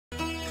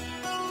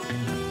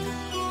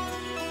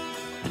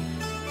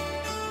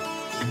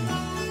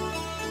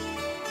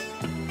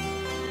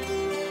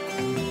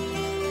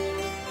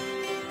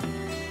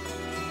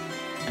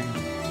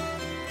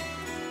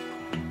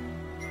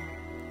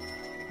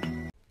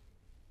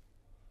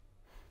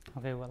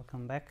Okay,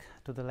 welcome back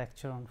to the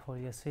lecture on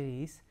Fourier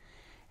series,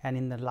 and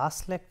in the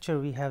last lecture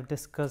we have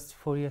discussed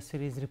Fourier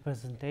series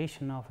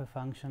representation of a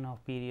function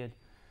of period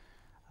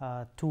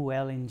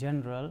 2L in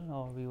general,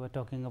 or we were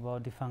talking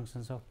about the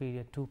functions of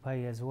period 2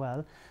 pi as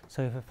well.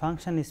 So, if a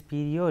function is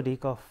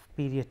periodic of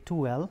period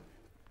 2L,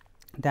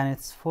 then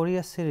its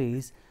Fourier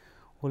series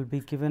will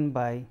be given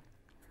by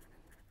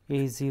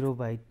a 0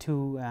 by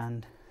 2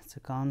 and it is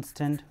a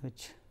constant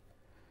which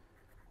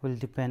will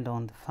depend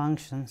on the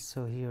functions.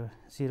 So, here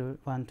 0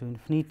 1 to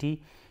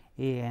infinity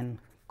a n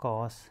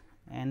cos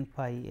n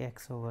pi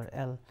x over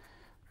L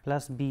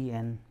plus b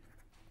n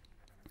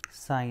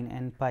sin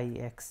n pi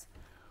x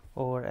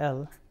over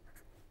L,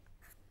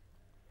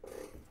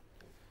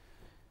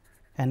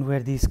 and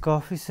where these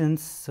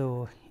coefficients.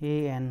 So,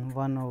 a n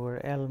 1 over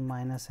L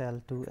minus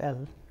L to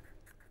L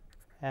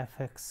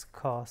f x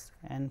cos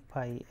n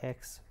pi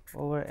x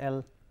over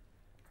L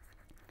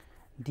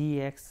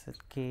dx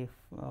at k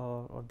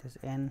or this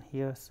n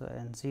here. So,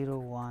 n 0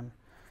 1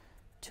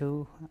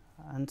 2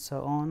 and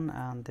so on,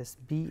 and this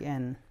b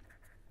n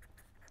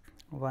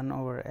 1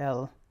 over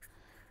L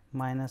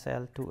minus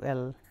L to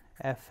L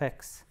f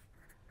x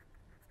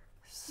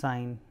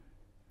sin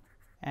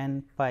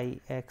n pi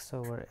x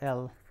over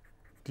L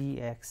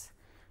dx,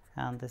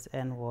 and this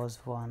n was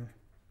 1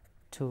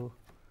 2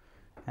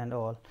 and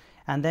all.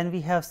 And then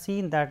we have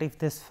seen that if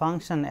this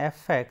function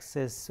f x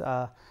is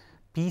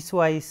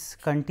piecewise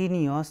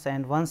continuous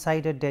and one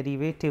sided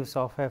derivatives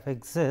of f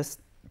exist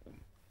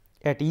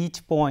at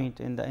each point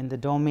in the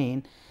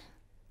domain,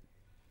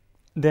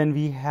 then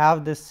we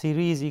have this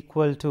series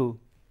equal to,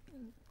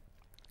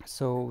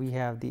 so we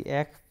have the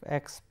f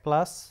x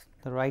plus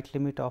the right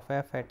limit of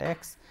f at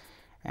x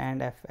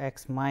and f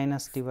x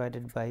minus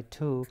divided by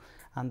 2,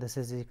 and this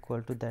is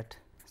equal to that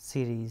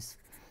series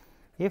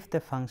if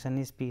the function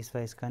is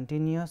piecewise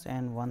continuous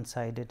and one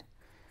sided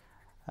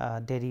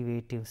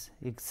derivatives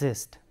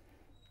exist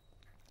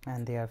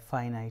and they are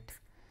finite.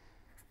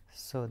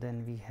 So,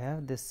 then we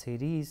have this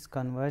series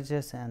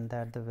converges, and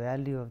that the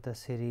value of the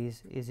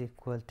series is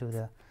equal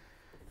to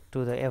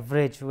the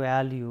average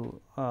value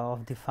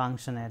of the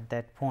function at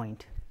that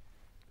point.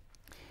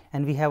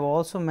 And we have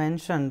also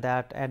mentioned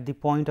that at the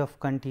point of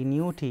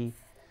continuity,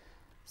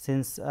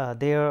 since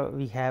there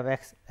we have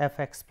f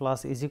x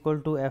plus is equal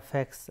to f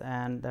x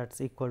and that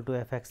is equal to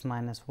f x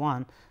minus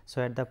 1.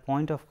 So, at the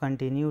point of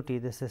continuity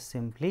this is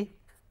simply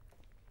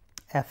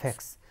f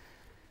x.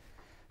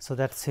 So,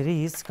 that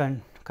series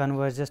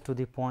converges to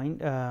the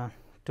point to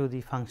the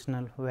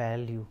functional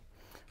value.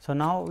 So,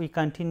 now we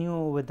continue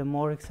with the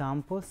more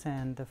examples,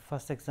 and the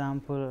first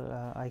example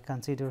I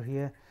consider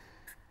here,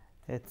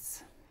 it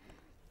is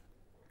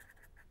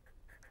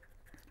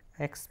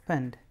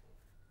expand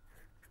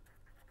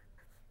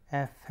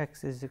f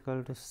x is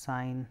equal to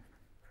sin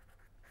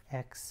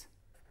x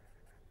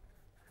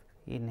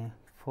in a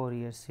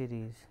Fourier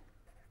series.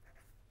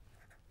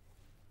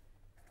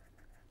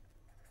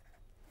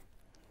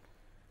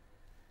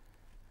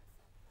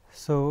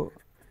 So,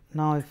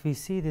 now if we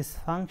see this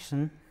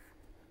function,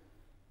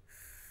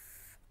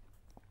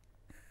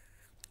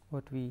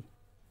 what we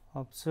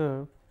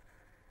observe,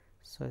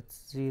 so it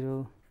is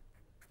 0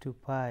 to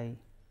pi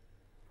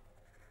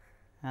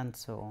and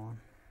so on.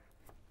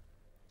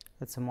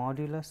 It is a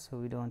modulus, so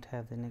we do not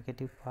have the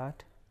negative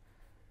part.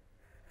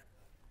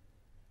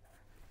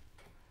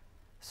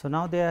 So,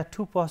 now there are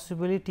two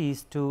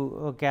possibilities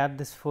to get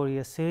this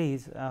Fourier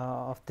series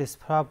of this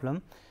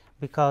problem,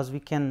 because we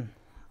can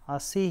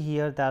see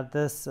here that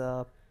this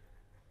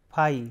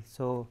pi,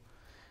 so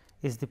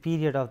is the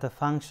period of the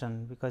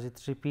function, because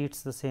it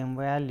repeats the same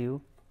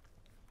value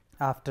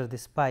after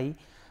this pi.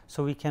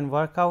 So, we can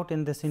work out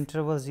in this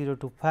interval 0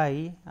 to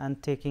pi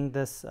and taking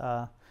this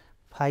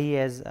pi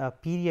as a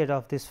period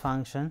of this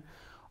function,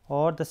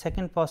 or the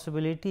second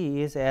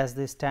possibility is as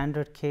the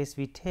standard case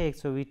we take.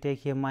 So, we take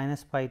here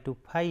minus pi to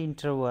pi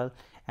interval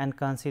and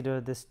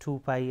consider this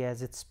 2 pi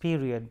as its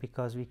period,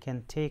 because we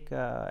can take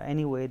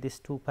anyway this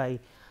 2 pi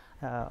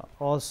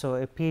also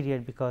a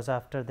period, because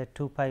after the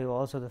 2 pi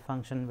also the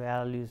function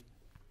values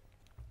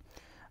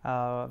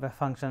the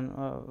function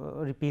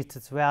repeats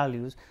its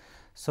values.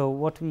 So,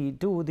 what we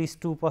do, these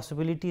two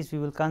possibilities we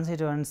will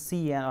consider and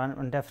see,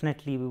 and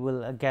definitely we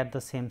will get the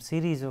same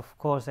series of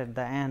course at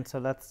the end. So,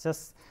 let us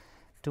just,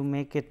 to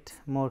make it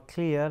more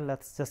clear, let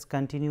us just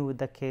continue with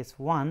the case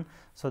 1.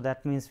 So,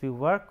 that means we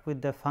work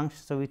with the function.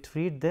 So, we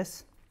treat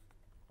this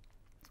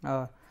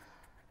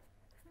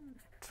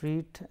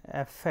treat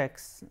f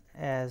x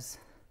as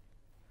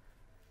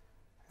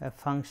a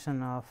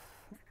function of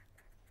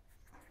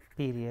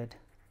period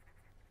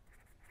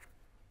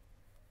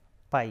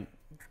pi,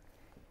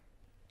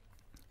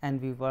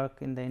 and we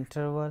work in the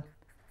interval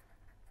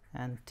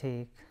and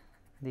take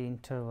the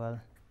interval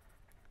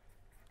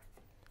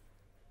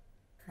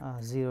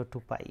 0 to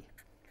pi.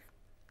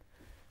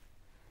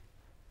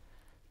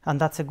 And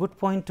that is a good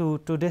point to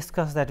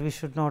discuss, that we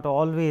should not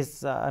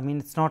always I mean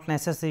it is not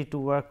necessary to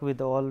work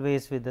with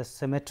always with the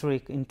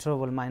symmetric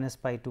interval minus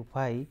pi to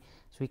pi.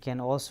 So, we can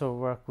also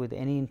work with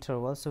any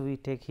interval. So, we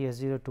take here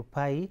 0 to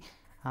pi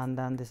and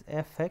then this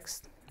f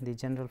x the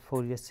general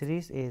Fourier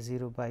series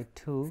a0 by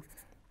 2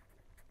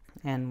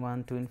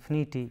 n1 to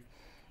infinity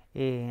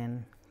a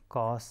n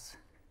cos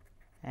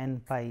n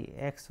pi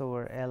x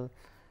over L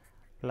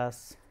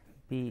plus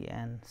b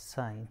n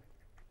sin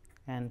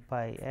n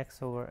pi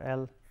x over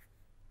L,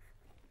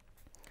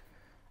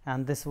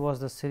 and this was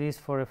the series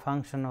for a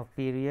function of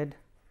period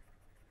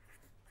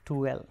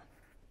 2L.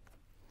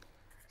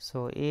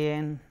 So, a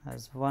n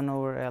as 1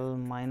 over L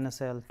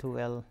minus L to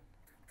L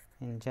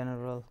in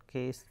general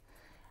case,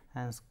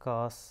 and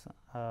cos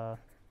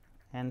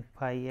n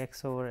pi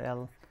x over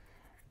L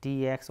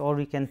dx, or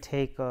we can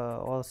take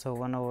also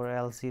 1 over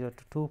L 0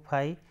 to 2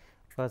 pi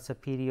because it's a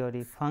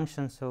periodic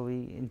function. So,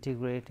 we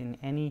integrate in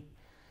any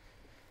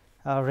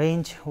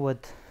range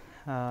with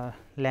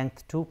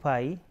length 2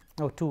 pi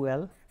or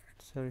 2L,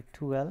 sorry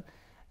 2L,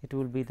 it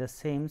will be the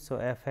same. So,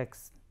 f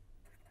x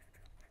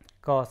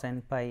cos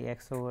n pi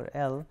x over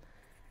L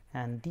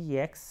and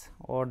dx,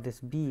 or this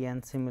b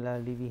n,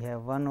 similarly we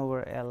have 1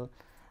 over L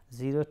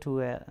 0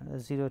 to L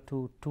 0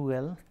 to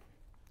 2L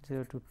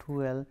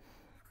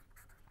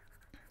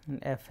and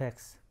f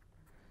x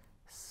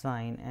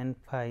sin n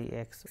pi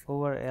x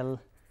over L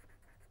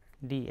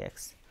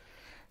dx.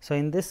 So,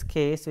 in this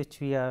case which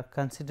we are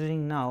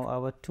considering now,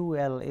 our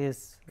 2L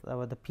is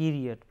the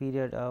period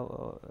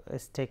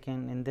is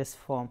taken in this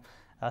form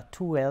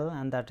 2L,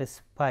 and that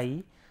is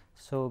pi.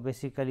 So,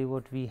 basically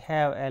what we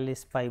have, L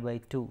is pi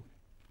by 2.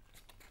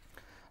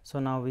 So,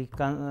 now we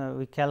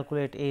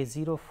calculate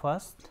a0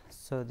 first.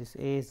 So, this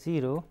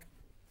a0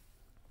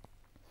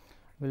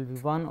 will be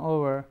 1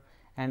 over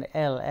and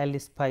L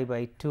is pi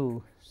by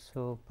 2.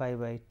 So, pi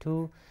by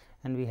 2,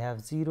 and we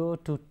have 0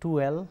 to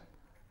 2L,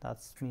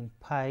 that's mean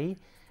pi,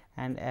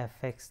 and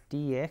f x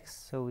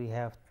dx. So, we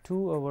have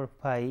 2 over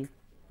pi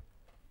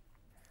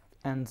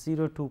and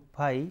 0 to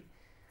pi,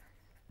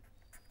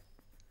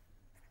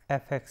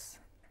 f x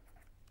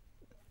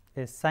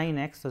is sin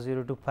x. So,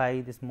 0 to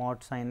pi, this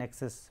mod sin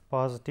x is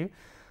positive.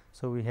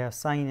 So, we have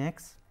sin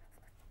x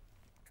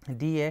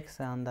dx,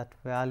 and that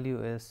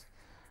value is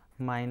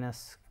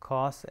minus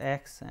cos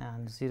x,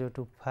 and 0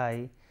 to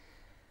pi.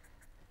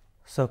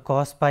 So,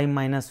 cos pi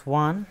minus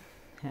 1,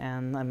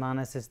 and the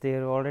minus is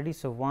there already.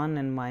 So, 1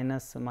 and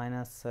minus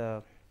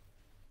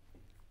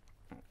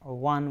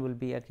 1 will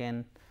be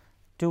again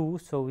 2.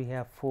 So, we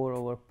have 4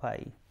 over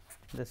pi,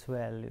 this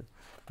value.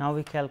 Now,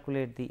 we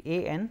calculate the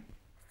a n.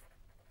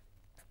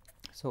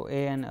 So,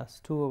 a n is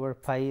 2 over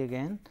pi,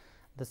 again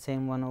the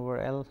same 1 over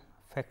L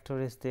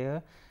factor is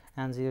there,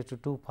 and 0 to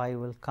 2 pi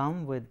will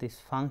come with this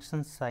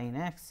function sin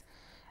x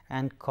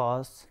and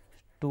cos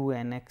 2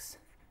 n x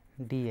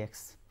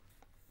dx.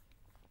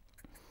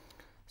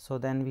 So,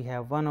 then we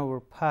have 1 over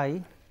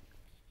pi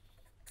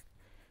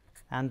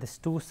and this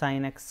 2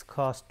 sin x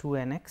cos 2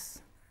 n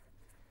x,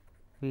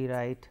 we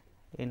write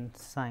in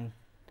sin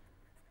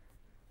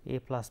a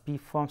plus b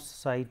form,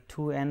 side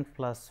 2 n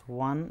plus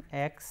 1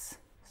 x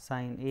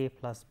sin a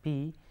plus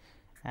b,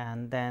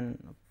 and then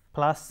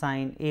plus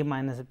sin a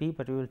minus b,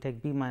 but we will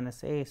take b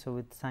minus a. So,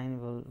 with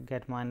sin we will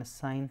get minus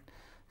sin.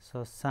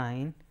 So,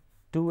 sin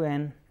 2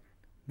 n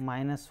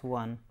minus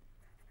 1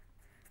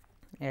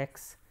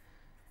 x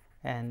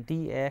and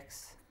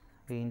dx,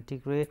 we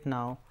integrate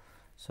now.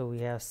 So, we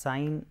have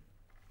sin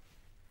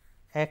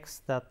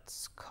x, that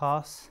is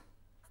cos,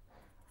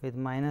 with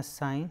minus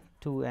sin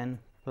 2 n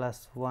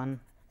plus 1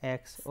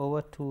 x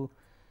over 2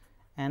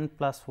 n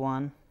plus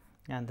 1,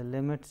 and the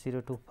limit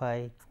 0 to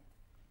pi,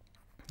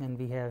 and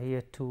we have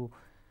here 2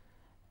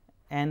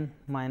 n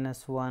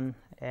minus 1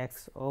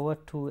 x over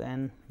 2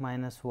 n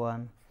minus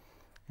 1,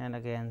 and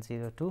again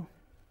 0 to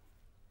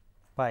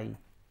pi.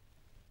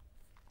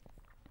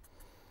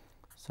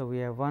 So, we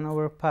have 1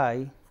 over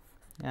pi,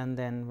 and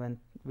then when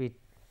we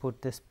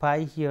put this pi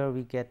here,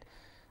 we get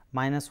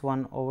minus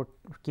 1 over,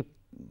 keep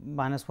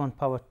minus 1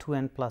 power 2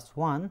 n plus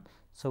 1.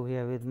 So, we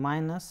have with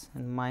minus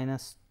and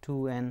minus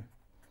 2 n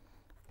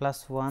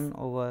plus 1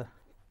 over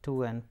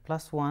 2 n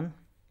plus 1,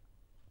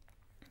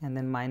 and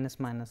then minus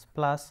minus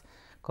plus,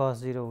 cos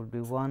 0 would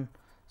be 1.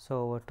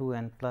 So, over 2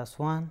 n plus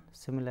 1.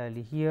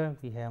 Similarly, here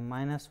we have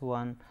minus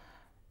 1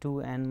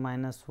 2 n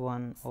minus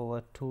 1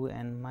 over 2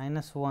 n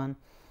minus 1,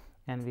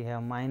 and we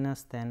have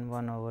minus then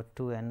 1 over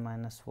 2 n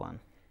minus 1.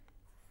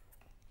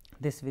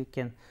 This we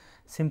can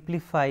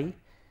simplify,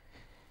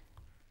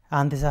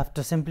 and this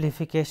after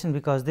simplification,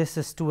 because this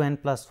is 2 n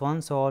plus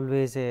 1. So,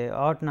 always a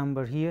odd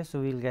number here.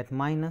 So, we will get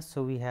minus.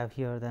 So, we have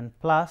here then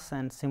plus,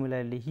 and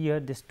similarly here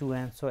this 2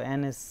 n. So,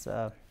 n is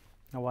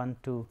 1,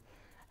 2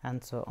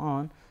 and so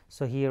on.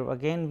 So, here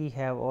again we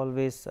have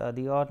always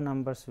the odd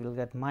numbers will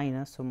get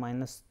minus. So,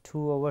 minus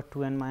 2 over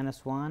 2 n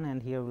minus 1,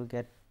 and here we will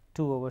get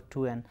 2 over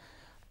 2 n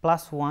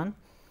plus 1,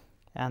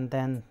 and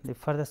then the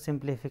further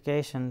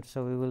simplification.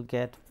 So, we will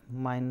get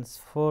minus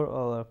 4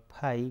 over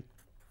pi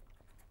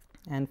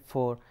and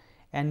 4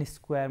 n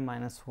square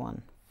minus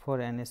 1,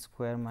 4 n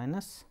square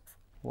minus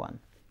 1.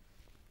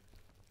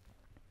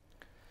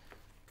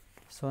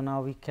 So,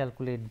 now we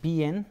calculate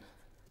b n.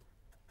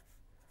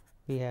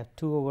 We have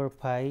 2 over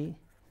pi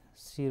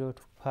 0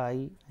 to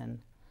pi, and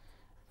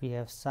we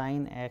have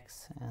sin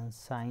x and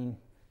sin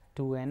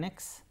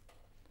 2nx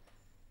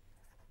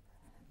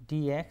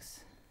dx.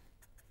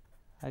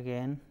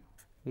 Again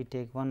we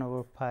take 1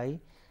 over pi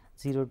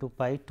 0 to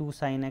pi 2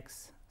 sin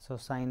x. So,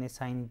 sin A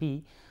sin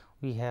B,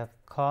 we have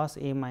cos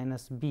A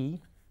minus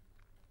B.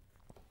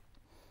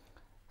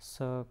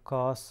 So,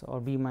 cos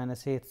or B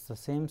minus A, it is the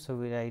same. So,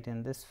 we write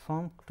in this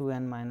form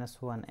 2n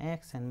minus 1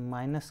 x and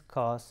minus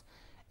cos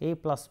A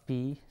plus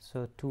B.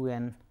 So,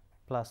 2n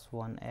plus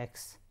 1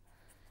 x,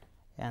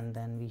 and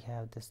then we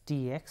have this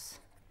dx.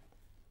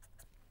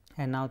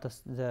 And now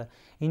the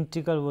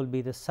integral will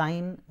be the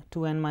sine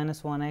 2n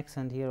minus 1 x,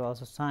 and here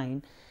also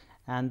sine,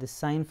 and the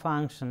sine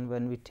function,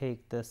 when we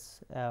take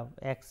this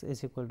x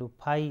is equal to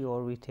pi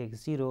or we take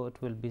 0,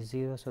 it will be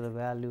 0. So, the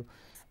value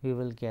we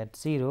will get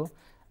 0.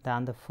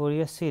 Then the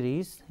Fourier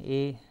series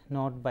a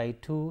naught by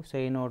 2. So,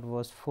 a naught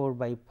was 4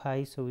 by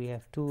pi. So, we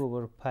have 2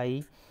 over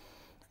pi,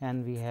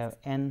 and we have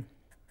n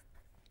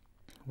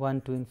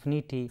 1 to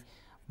infinity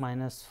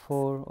minus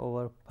 4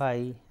 over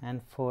pi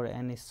and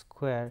 4n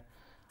square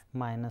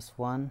minus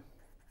 1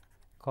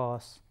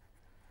 cos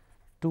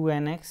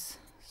 2nx.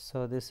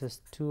 So, this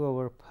is 2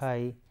 over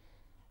pi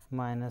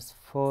minus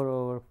 4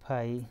 over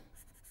pi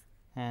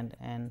and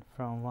n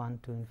from 1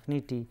 to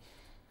infinity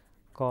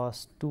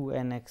cos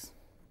 2nx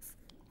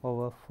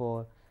over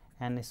 4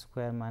 n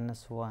square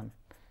minus 1,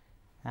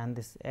 and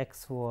this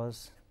x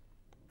was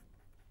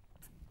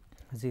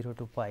 0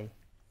 to pi.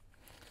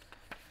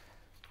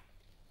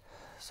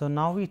 So,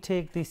 now we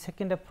take the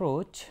second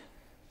approach,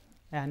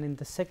 and in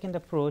the second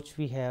approach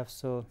we have,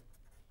 so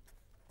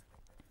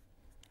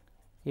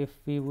if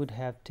we would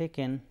have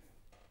taken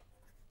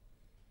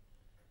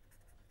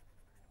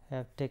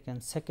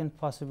second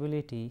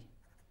possibility,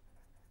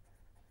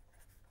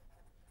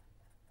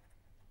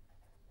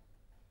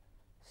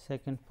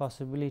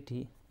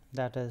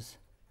 that is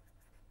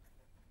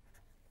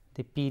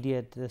the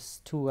period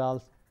is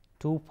 2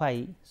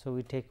 pi. So,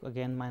 we take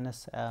again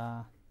minus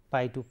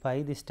pi to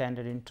pi, the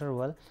standard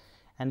interval,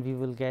 and we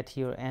will get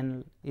here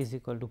n is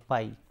equal to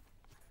pi.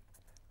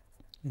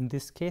 In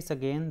this case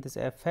again this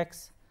f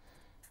x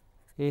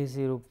is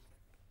 0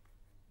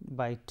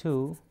 by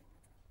 2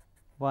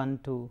 1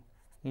 to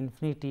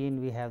infinity,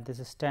 and we have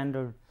this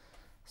standard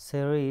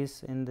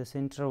series in this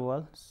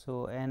interval.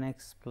 So, n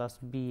x plus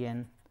b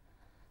n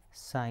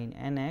sin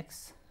n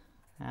x,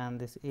 and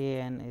this a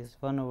n is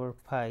 1 over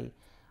pi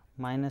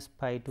minus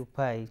pi to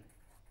pi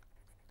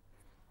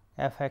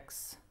f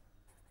x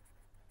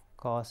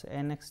cos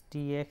n x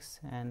dx,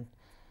 and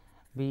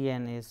b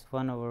n is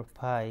 1 over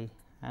pi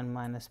and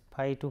minus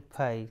pi to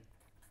pi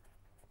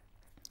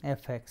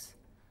f x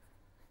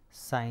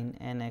sin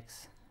n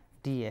x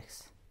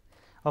dx.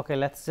 Okay,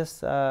 let us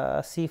just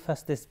see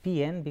first this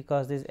b n,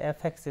 because this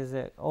f x is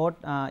a odd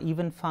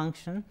even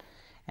function,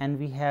 and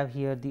we have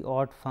here the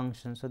odd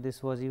function. So,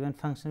 this was even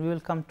function. We will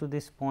come to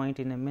this point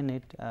in a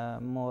minute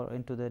more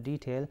into the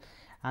detail,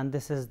 and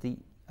this is the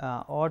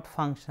odd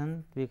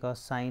function, because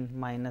sin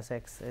minus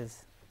x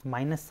is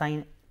minus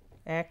sin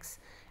x,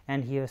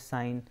 and here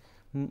sin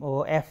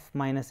or f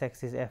minus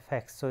x is f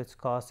x. So, it is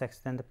cos x.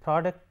 Then the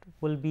product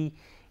will be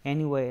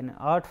anyway an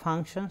odd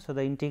function. So,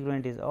 the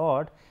integrand is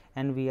odd,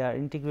 and we are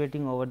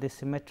integrating over the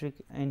symmetric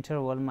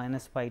interval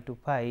minus pi to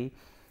pi.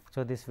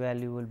 So, this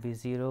value will be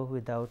 0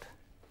 without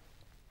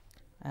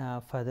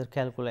further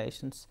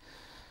calculations.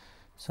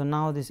 So,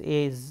 now this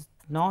a is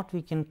naught,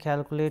 we can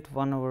calculate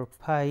 1 over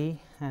pi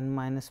and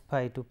minus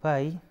pi to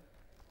pi,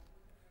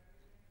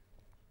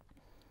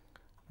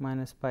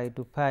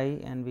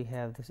 and we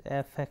have this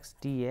f x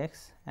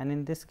dx. And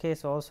in this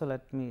case also,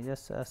 let me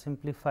just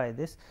simplify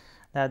this,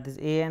 that this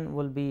a n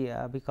will be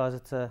because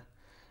it is a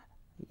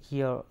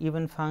here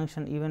even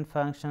function.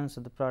 So,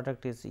 the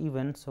product is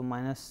even. So,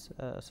 minus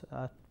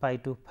pi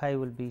to pi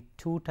will be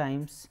 2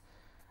 times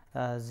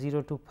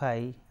 0 to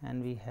pi,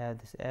 and we have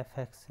this f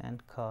x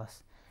and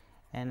cos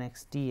n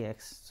x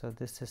dx. So,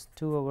 this is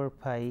 2 over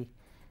pi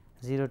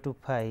 0 to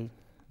pi,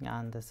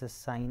 and this is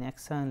sin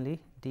x only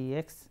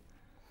dx.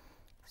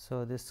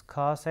 So, this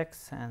cos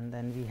x, and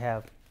then we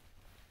have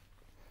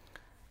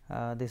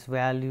this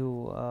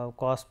value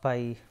cos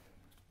pi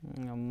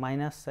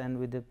minus, and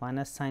with the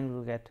minus sign we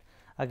will get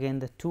again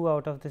the 2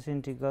 out of this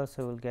integral.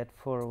 So, we will get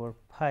 4 over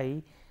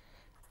pi,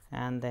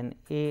 and then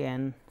a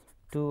n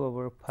 2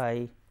 over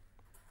pi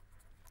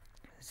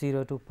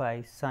 0 to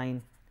pi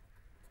sin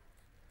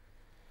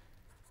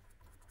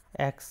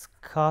x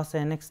cos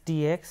n x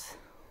dx,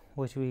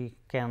 which we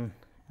can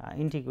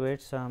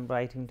integrate. So, I am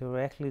writing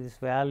directly these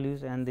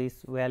values, and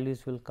these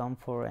values will come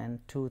for n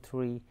 2,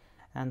 3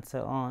 and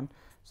so on.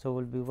 So,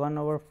 will be 1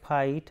 over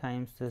pi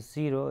times the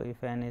 0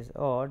 if n is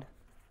odd,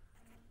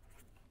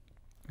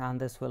 and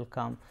this will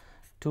come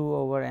 2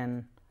 over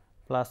n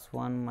plus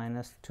 1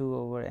 minus 2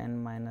 over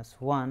n minus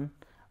 1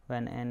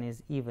 when n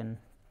is even,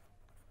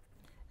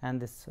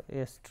 and this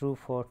is true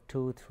for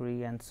 2,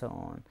 3 and so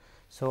on.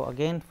 So,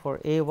 again for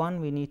a 1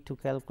 we need to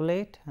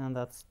calculate, and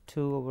that is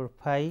 2 over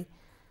pi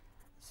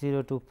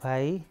 0 to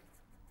pi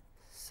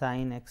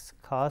sin x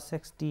cos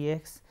x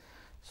dx.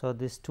 So,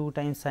 this 2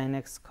 times sin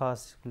x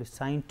cos will be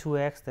sin 2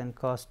 x, then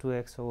cos 2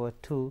 x over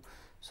 2.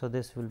 So,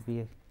 this will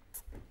be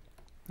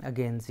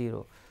again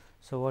 0.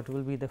 So, what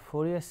will be the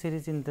Fourier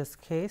series in this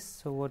case?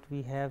 So, what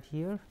we have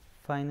here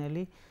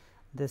finally,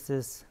 this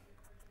is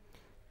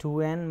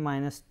 2n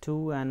minus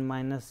 2 and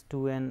minus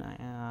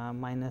 2n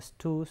minus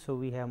 2. So,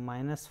 we have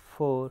minus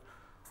 4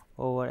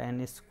 over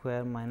n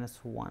square minus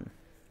 1.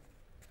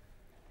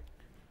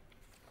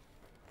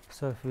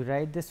 So, if we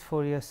write this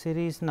Fourier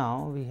series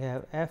now, we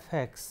have f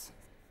x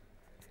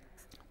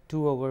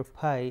 2 over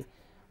pi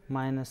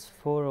minus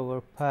 4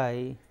 over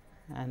pi,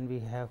 and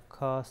we have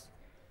cos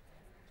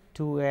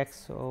 2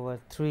 x over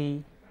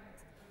 3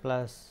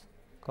 plus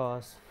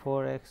cos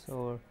 4 x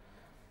over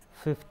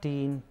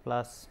 15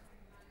 plus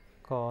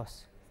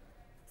cos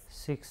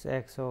 6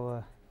 x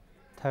over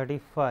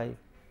 35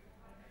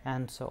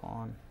 and so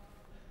on.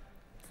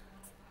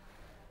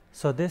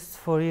 So, this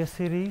Fourier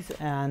series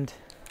and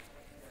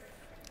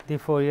the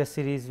Fourier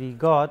series we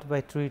got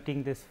by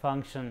treating this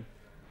function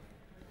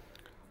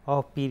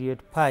of period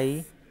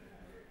pi,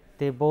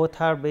 they both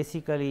are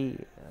basically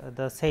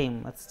the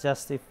same. It is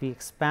just if we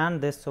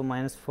expand this. So,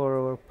 minus 4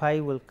 over pi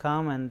will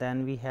come, and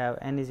then we have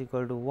n is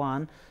equal to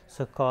 1.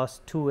 So,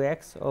 cos 2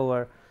 x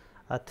over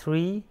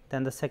 3,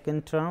 then the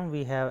second term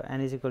we have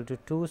n is equal to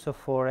 2. So,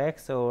 4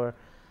 x over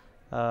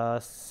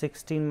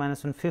 16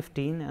 minus 1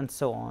 15 and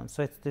so on.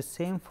 So, it is the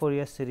same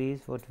Fourier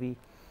series what we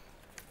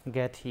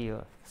get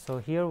here. So,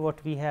 here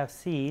what we have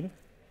seen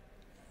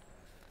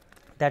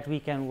that we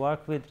can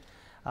work with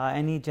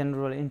any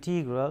general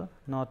integral,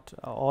 not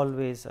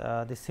always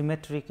the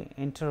symmetric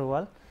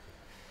interval.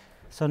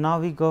 So, now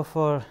we go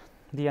for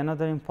the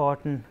another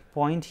important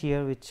point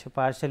here, which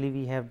partially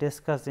we have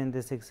discussed in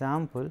this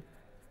example,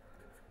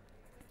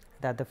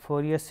 that the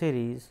Fourier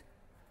series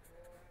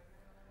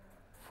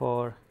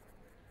for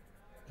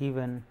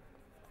even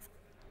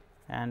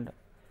and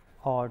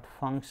odd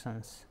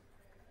functions,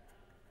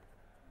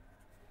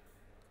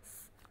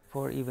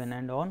 for even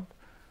and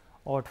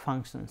odd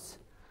functions.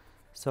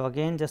 So,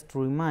 again just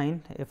to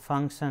remind, a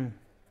function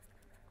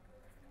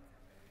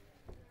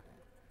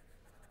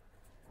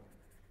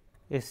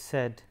is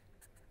said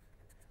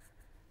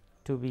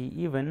to be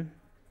even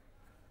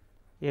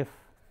if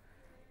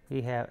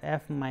we have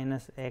f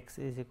minus x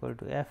is equal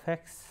to f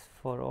x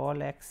for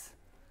all x,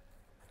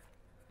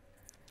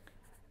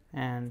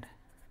 and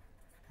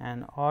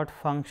an odd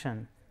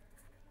function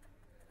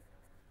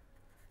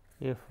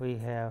if we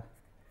have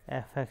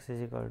f x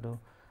is equal to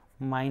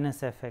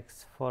minus f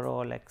x for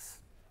all x.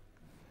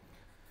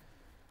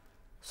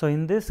 So,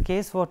 in this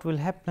case what will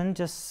happen,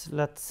 just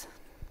let us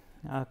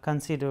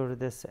consider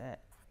this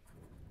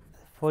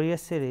Fourier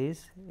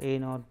series a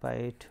naught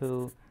by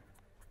 2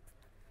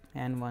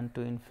 n 1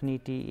 to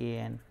infinity a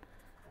n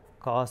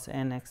cos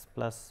n x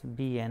plus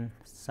b n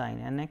sin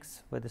n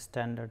x with the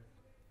standard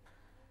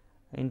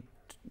in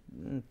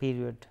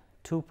period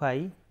 2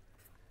 pi,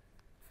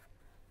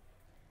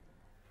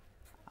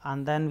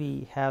 and then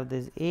we have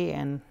this a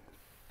n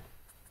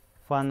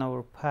 1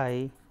 over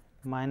pi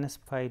minus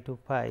pi to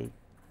pi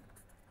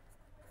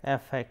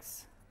f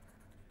x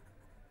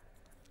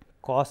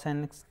cos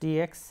n x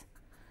dx.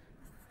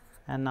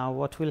 And now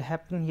what will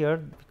happen here,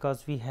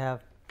 because we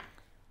have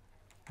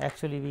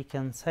actually we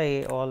can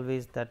say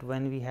always that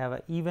when we have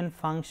an even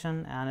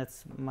function and it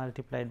is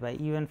multiplied by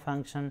even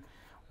function,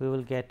 we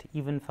will get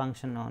even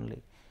function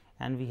only,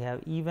 and we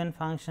have even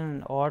function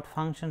and odd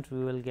functions,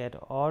 we will get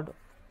odd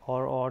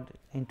or odd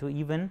into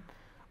even,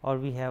 or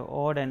we have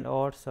odd and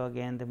odd. So,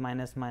 again the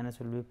minus minus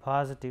will be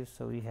positive.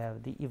 So, we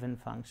have the even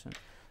function.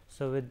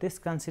 So, with this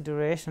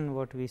consideration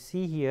what we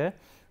see here,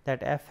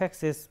 that f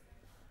x is,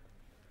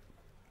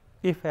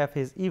 if f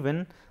is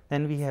even,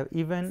 then we have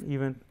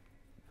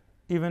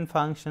even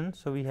function.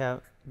 So, we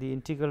have the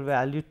integral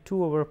value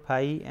 2 over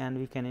pi, and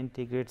we can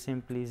integrate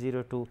simply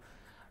 0 to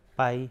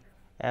pi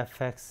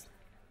f x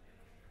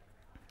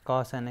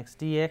cos n x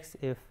dx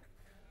if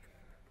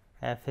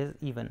f is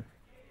even.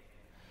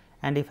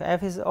 And if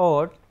f is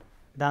odd,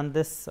 then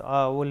this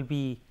will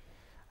be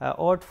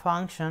odd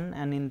function,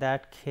 and in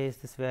that case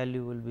this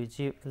value will be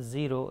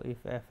 0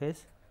 if f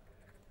is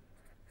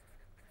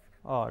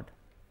odd.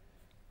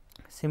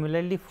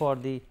 Similarly, for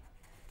the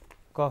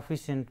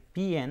coefficient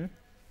p n,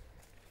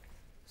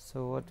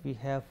 so what we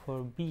have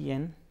for b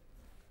n,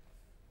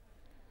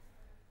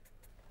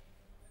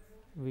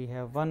 we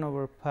have 1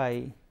 over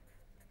pi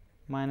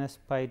minus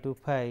pi to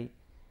pi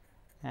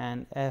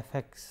and f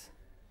x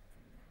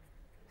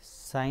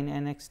sin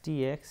n x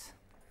dx.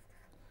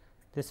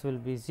 This will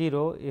be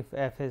 0 if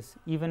f is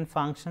even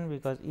function,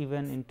 because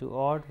even into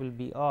odd will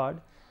be odd,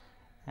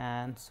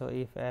 and so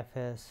if f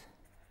is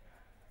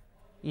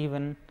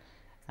even,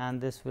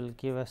 and this will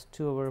give us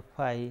 2 over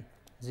pi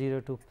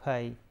 0 to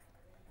pi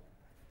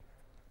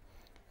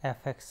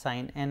f x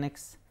sin n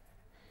x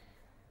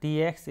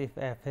dx if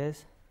f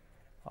is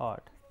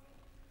odd.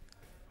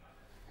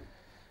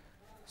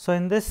 So,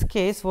 in this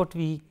case what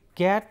we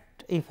get,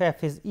 if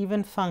f is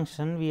even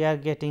function, we are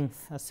getting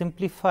a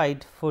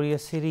simplified Fourier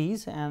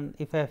series, and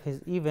if f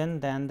is even,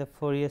 then the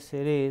Fourier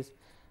series.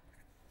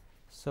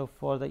 So,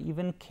 for the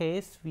even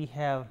case we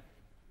have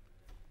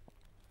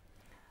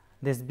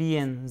this b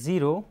n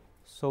 0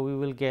 So, we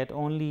will get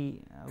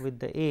only with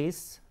the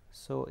a's.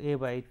 So, a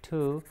by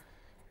 2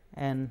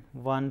 n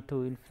 1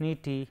 to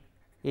infinity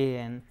a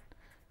n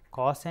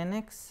cos n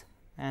x,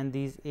 and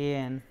these a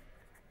n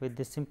with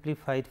the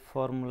simplified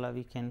formula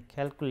we can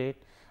calculate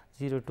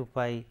 0 to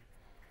pi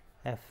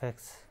f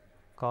x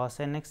cos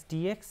n x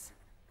dx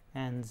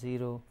and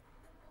 0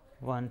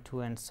 1 2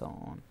 and so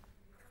on.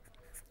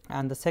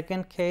 And the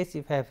second case,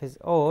 if f is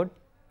odd,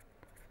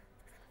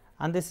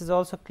 and this is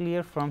also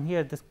clear from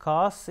here, this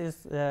cos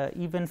is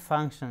even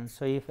function.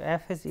 So, if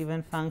f is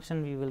even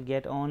function, we will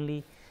get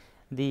only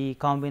the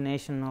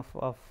combination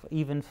of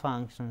even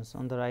functions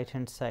on the right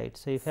hand side.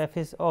 So, if f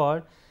is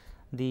odd,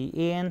 the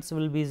a n's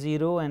will be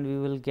 0 and we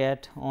will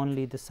get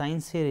only the sine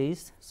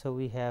series. So,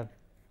 we have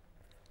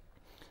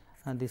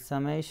the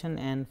summation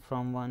n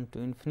from 1 to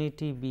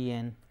infinity b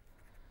n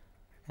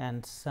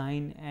and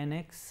sine n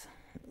x,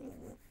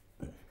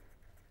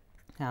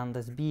 and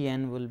this b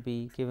n will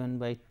be given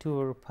by 2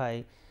 over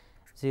pi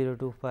 0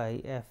 to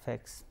pi f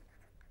x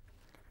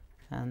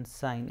and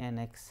sine n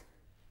x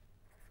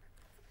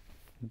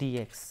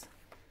dx.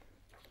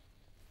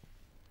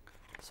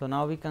 So,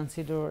 now we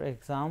consider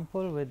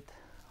example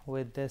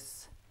with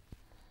this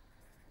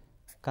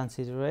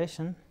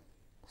consideration.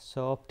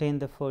 So, obtain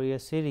the Fourier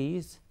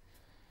series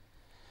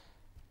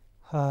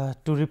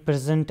to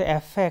represent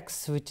f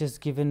x, which is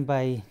given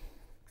by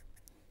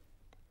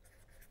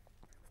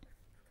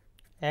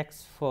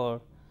x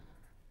for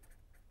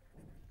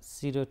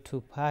 0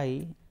 to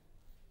pi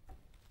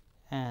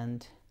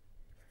and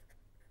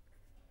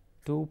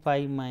 2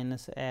 pi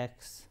minus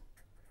x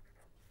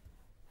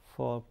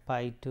for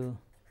pi to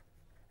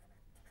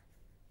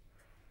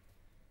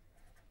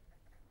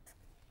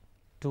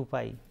 2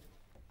 pi,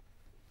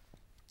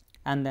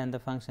 and then the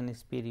function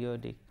is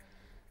periodic.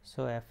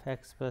 So, f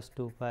x plus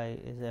 2 pi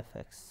is f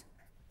x.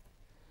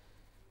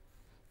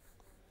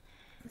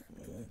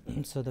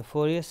 So, the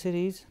Fourier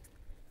series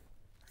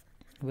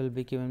will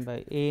be given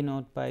by a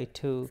naught by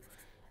 2,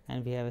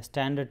 and we have a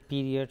standard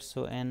period.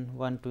 So, n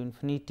 1 to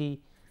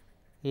infinity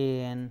a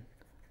n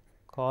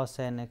cos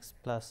n x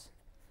plus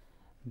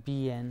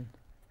b n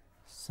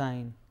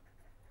sin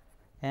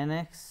n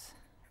x,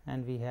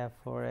 and we have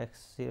for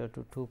x 0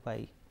 to 2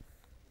 pi.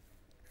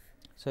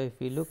 So, if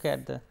we look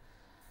at the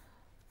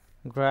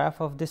graph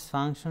of this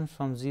function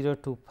from 0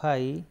 to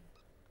pi,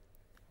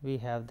 we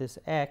have this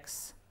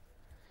x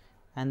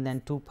and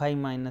then 2 pi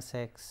minus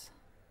x.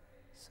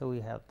 So,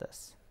 we have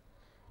this,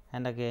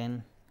 and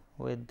again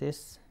with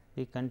this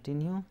we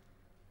continue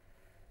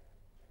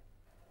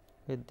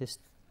with this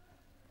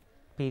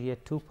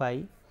period 2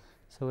 pi.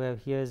 So, we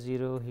have here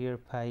 0, here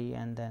pi,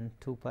 and then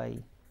 2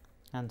 pi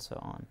and so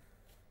on,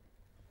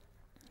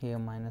 here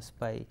minus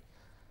pi.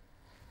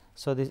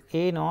 So, this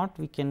a naught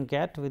we can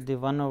get with the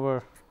 1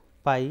 over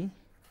pi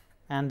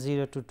and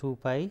 0 to 2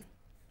 pi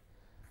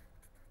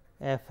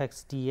f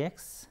x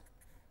dx,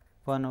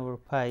 1 over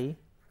pi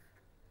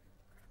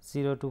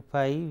 0 to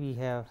pi, we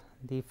have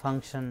the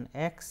function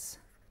x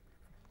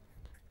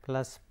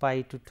plus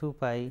pi to 2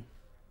 pi,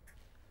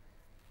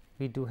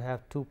 we do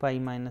have 2 pi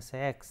minus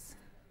x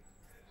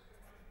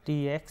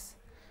dx,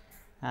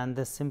 and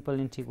the simple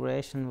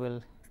integration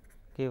will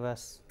give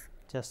us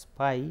just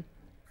pi.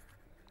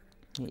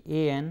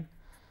 A n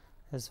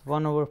is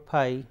 1 over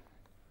pi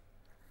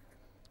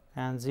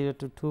and 0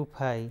 to 2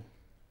 pi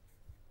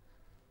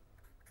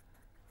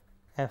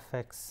f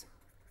x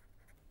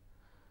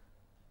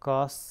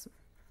cos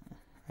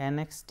n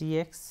x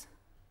dx,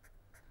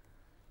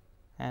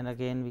 and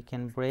again we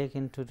can break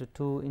into the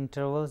two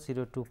intervals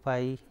 0 to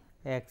pi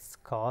x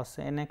cos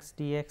n x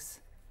dx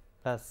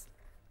plus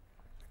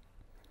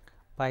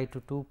pi to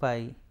 2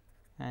 pi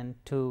and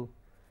 2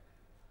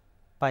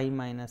 pi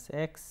minus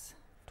x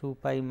 2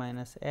 pi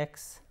minus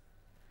x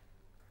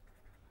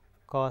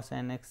cos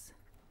n x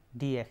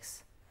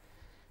dx.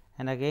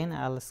 And again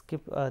I will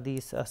skip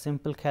these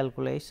simple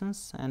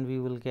calculations, and we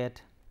will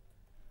get,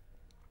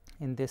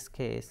 in this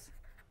case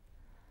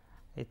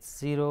it is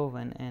 0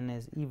 when n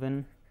is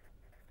even,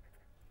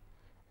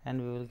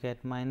 and we will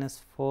get minus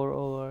 4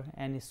 over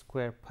n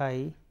square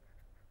pi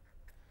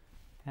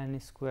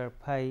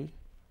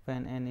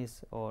when n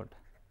is odd.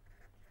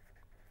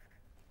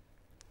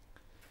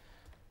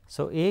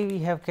 So, a we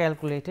have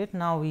calculated.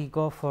 Now, we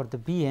go for the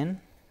b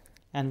n,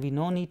 and we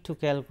no need to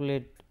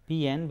calculate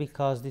b n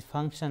because the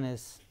function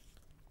is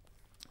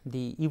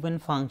the even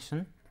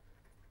function.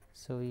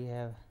 So, we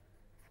have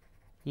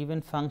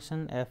even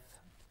function f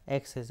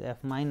x is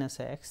f minus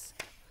x,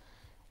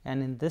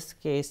 and in this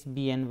case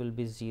b n will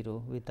be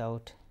 0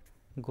 without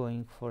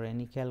going for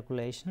any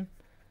calculation.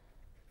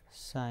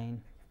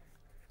 Sin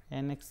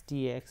n x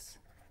dx,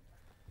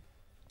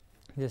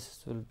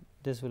 this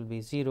will be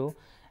 0,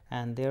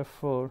 and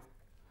therefore,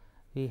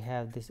 we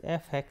have this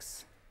f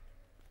x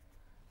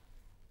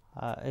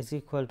is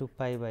equal to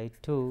pi by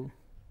 2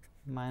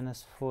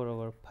 minus 4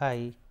 over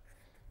pi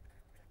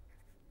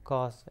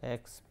cos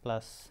x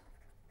plus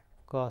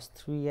cos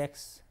 3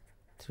 x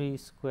 3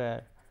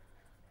 square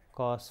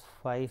cos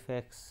 5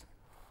 x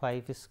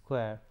 5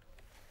 square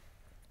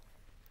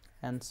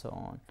and so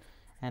on.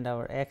 and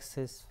our x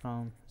is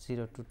from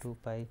 0 to 2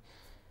 pi.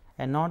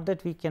 And not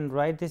that we can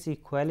write this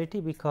equality,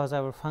 because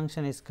our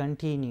function is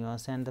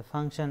continuous, and the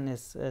function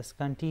is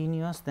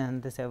continuous,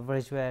 then this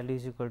average value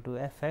is equal to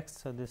f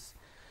x. So, this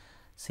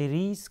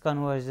series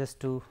converges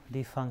to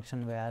the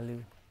function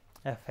value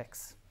f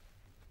x.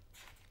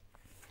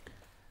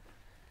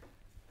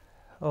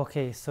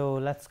 Okay, so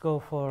let us go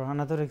for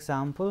another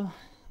example,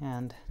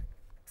 and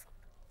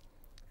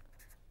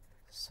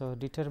so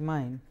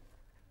determine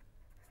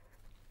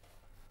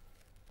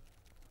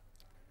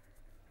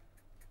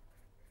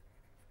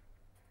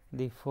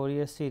the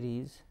Fourier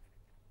series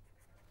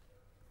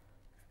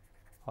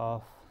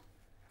of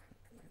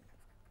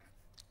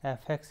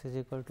f x is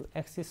equal to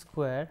x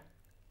square,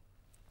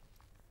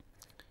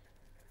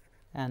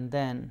 and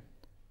then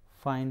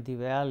find the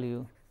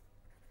value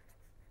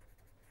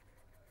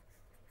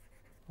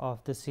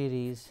of the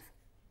series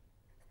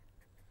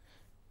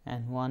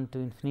and 1 to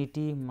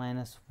infinity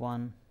minus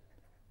 1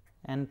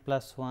 n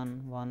plus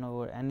 1 1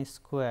 over n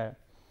square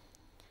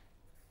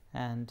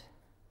and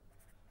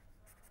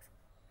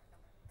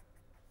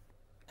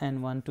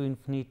n 1 to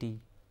infinity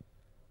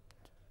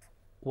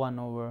 1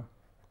 over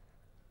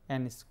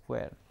n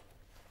square.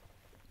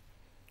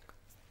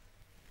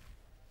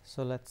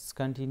 So, let us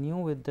continue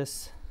with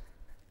this.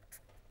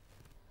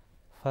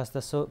 First,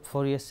 the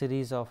Fourier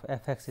series of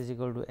f x is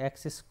equal to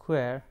x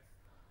square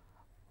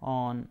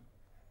on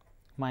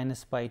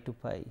minus pi to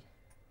pi.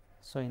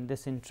 So, in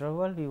this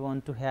interval we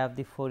want to have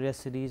the Fourier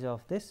series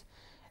of this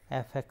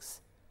f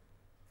x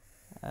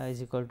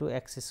is equal to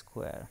x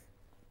square.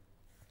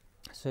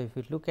 So, if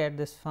we look at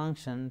this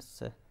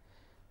function's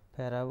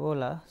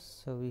parabola,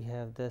 so we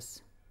have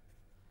this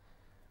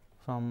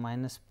from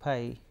minus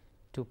pi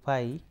to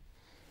pi.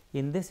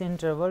 In this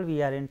interval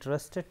we are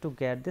interested to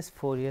get this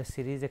Fourier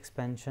series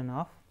expansion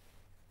of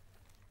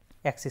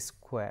x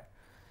square.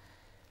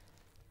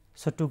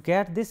 So, to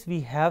get this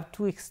we have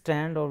to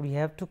extend, or we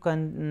have to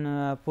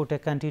put a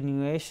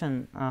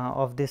continuation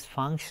of this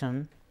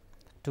function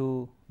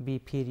to be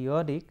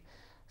periodic.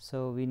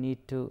 So, we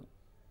need to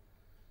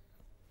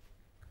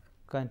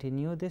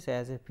continue this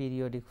as a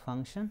periodic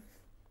function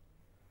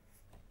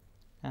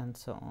and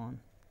so on,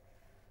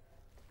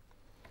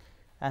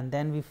 and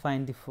then we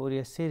find the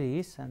Fourier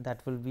series, and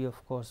that will be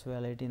of course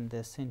valid in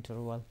this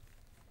interval.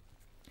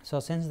 So,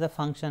 since the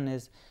function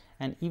is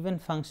an even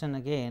function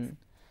again,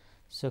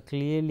 so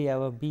clearly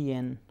our b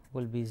n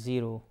will be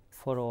 0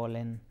 for all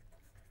n,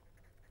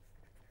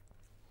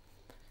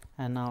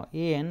 and now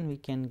a n we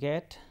can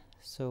get.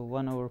 So,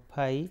 1 over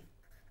pi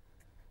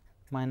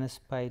minus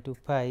pi to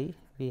pi,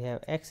 we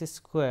have x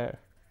square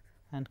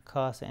and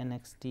cos n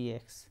x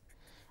dx,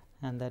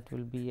 and that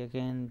will be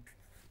again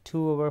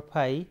 2 over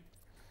pi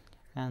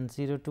and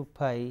 0 to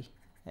pi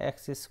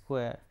x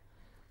square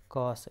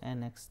cos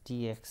n x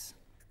dx.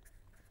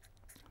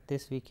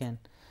 This we can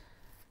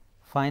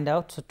find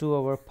out. So, 2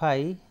 over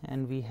pi,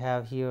 and we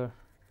have here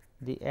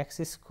the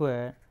x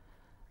square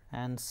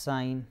and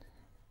sin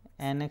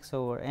n x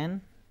over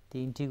n,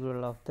 the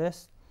integral of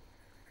this,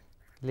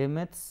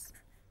 limits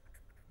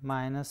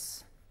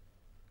minus,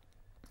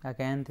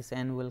 again this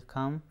n will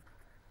come,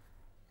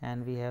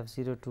 and we have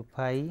 0 to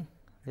pi,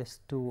 this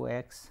 2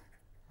 x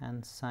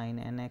and sin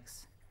n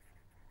x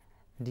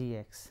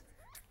dx.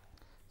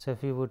 So,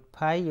 if we would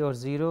pi or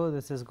 0,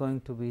 this is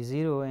going to be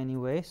 0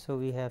 anyway. So,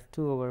 we have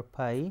 2 over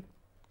pi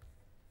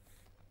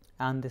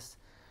and this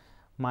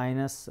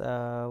minus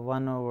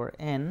 1 over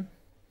n.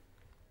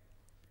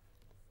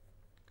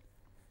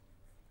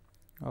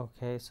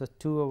 Okay, so,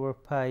 2 over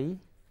pi,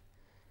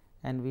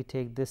 and we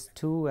take this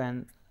 2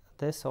 and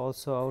this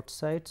also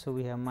outside. So,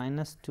 we have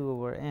minus 2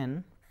 over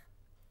n,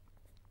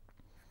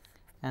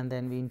 and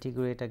then we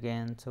integrate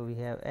again. So, we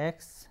have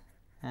x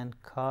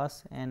and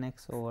cos n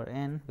x over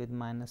n with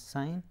minus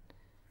sign.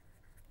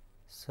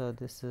 So,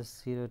 this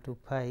is 0 to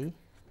pi,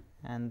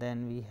 and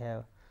then we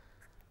have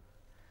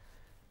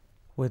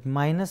with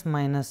minus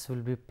minus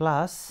will be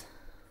plus.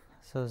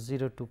 So,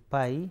 0 to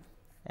pi,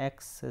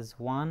 x is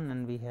 1,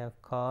 and we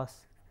have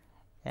cos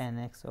n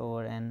x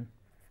over n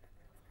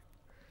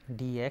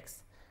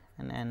dx,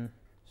 and n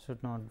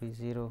should not be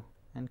 0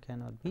 and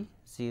cannot be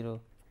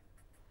 0.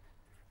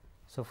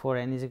 So, for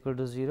n is equal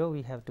to 0,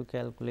 we have to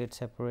calculate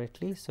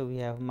separately. So, we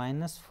have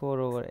minus 4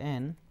 over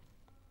n,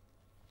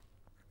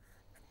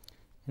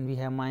 and we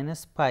have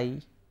minus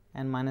pi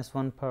and minus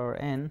 1 power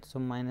n. So,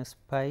 minus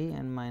pi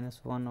and minus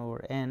 1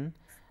 over n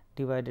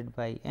divided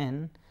by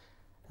n,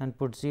 and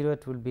put 0,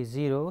 it will be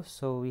 0.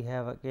 So, we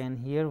have again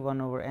here 1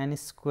 over n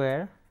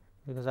square,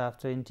 because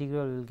after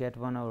integral we will get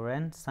 1 over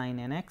n sin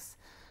n x.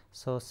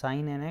 So,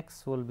 sin n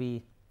x will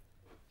be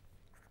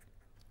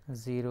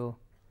 0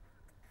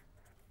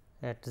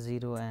 at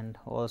 0 and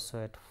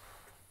also at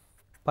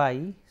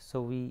pi.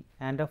 So, we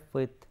end up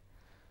with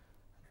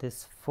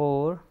this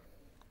 4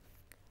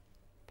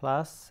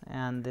 plus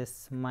and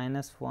this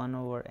minus 1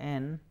 over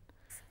n,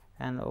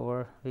 and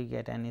over we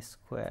get n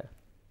square.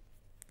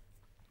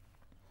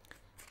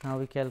 Now,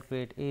 we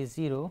calculate a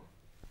 0.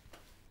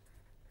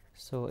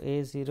 So,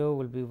 a 0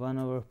 will be 1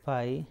 over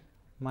pi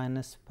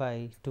minus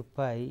pi to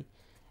pi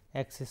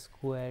x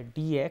square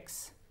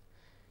dx,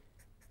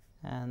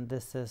 and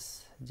this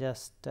is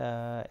just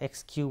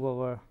x cube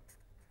over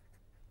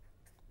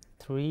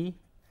 3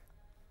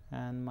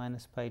 and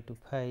minus pi to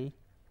pi,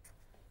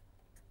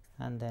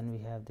 and then we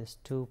have this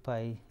 2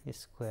 pi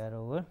square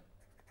over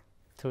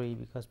 3,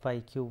 because pi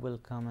cube will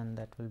come and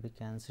that will be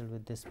cancelled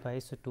with this pi.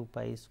 So, 2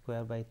 pi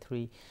square by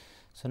 3.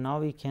 So, now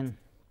we can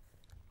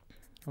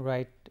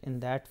write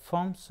in that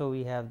form. So,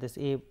 we have this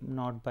a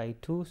naught by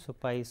 2. So,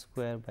 pi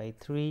square by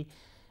 3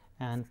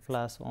 and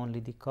plus only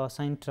the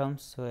cosine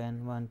terms. So,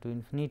 n 1 to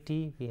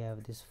infinity, we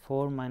have this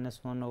 4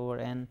 minus 1 over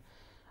n,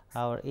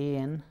 our a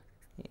n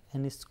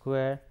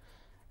square,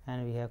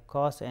 and we have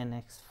cos n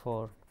x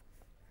for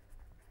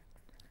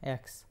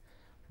x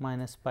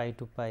minus pi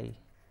to pi,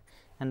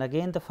 and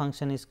again the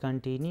function is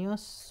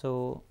continuous.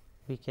 So,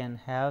 we can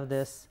have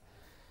this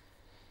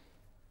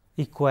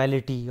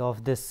equality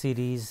of this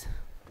series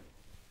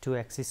to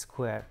x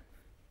square.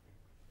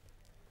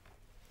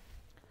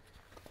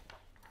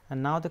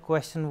 And now the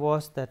question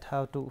was that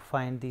how to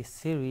find the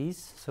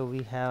series. So,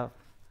 we have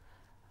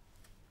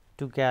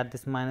to get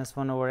this minus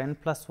 1 over n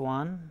plus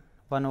 1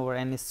 over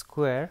n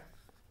square.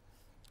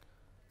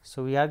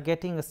 So, we are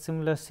getting a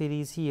similar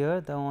series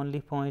here. The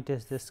only point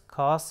is this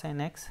cos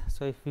n x.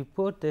 So, if we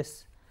put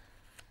this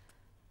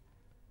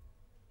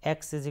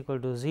x is equal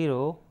to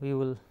 0, we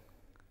will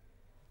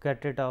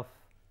get rid of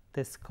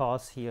this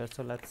cos here.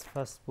 So, let us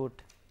first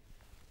put,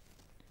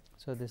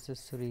 so this is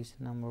series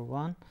number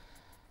 1.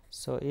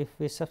 So, if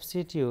we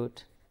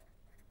substitute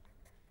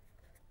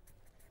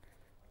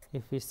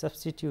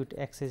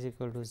x is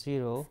equal to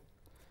 0,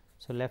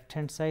 so left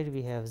hand side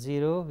we have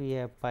 0, we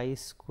have pi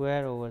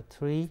square over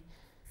 3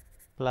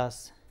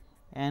 plus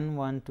n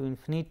 1 to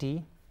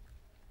infinity,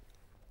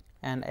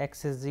 and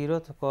x is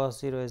 0, so cos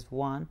 0 is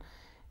 1,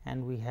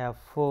 and we have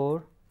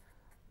 4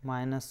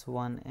 minus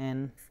 1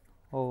 n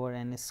over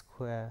n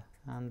square,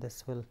 and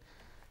this will,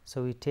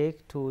 so we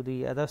take to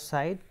the other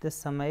side this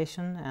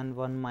summation, and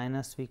 1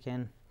 minus we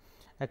can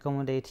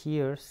accommodate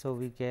here. So,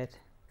 we get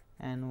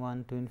n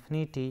 1 to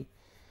infinity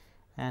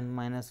and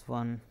minus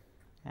 1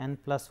 n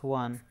plus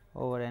 1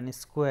 over n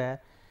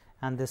square,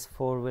 and this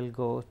 4 will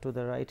go to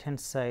the right hand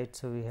side.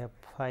 So, we have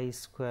pi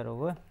square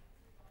over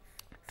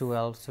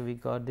 12. So, we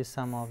got the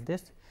sum of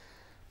this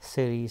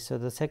series. So,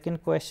 the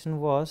second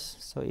question was,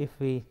 so if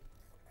we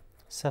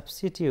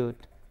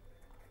substitute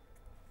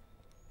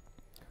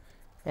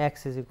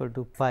x is equal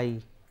to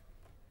pi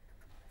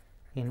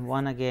in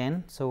 1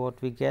 again. So,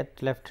 what we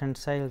get left hand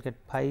side will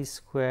get pi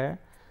square,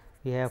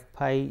 we have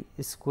pi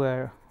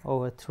square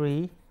over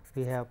 3,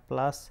 we have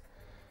plus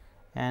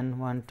n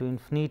 1 to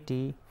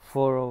infinity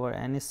 4 over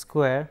n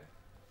square,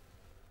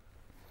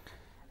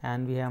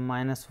 and we have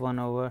minus 1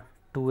 over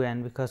 2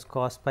 n, because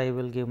cos pi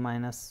will give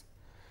minus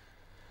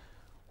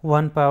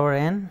 1 power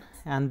n,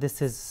 and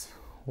this is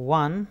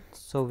 1.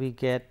 So, we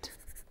get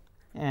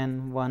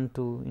n 1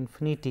 to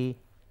infinity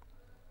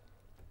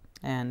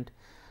and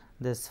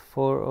this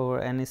 4 over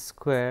n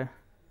square,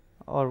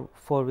 or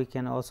 4 we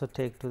can also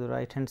take to the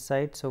right hand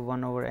side. So,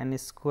 1 over n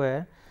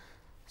square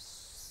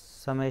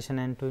summation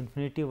n to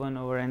infinity 1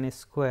 over n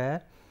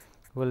square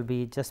will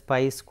be just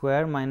pi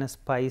square minus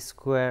pi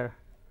square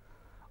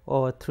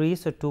over 3.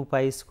 So, 2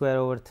 pi square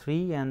over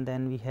 3, and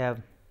then we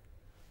have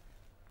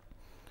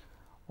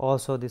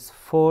also this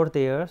 4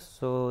 there.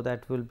 So,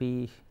 that will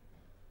be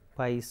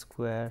pi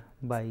square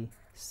by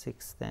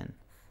 6 then.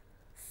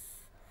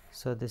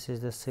 So, this is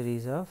the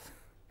series of,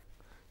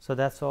 so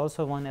that is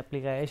also one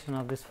application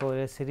of this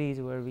Fourier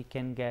series, where we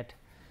can get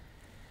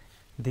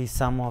the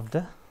sum of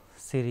the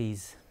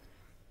series.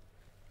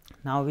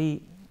 Now,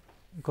 we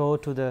go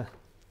to the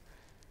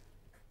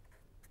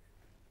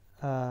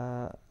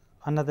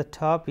another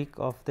topic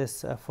of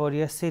this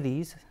Fourier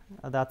series,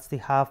 that is the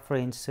half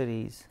range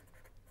series.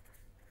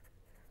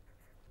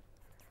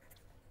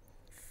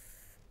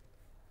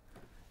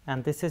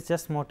 And this is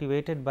just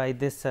motivated by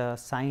this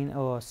sine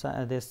or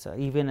this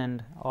even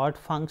and odd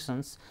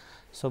functions.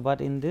 So, but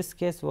in this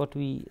case what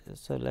we,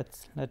 so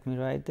let me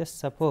write this.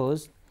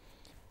 Suppose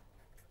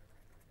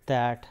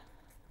that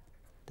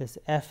this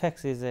f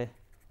x is a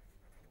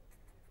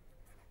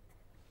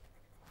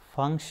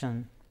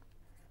function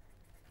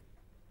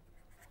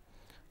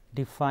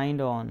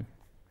defined on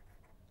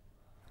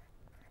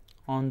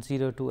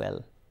 0 to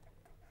L,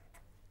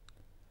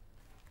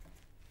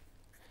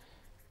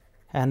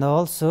 and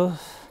also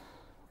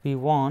we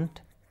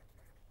want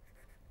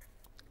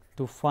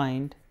to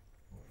find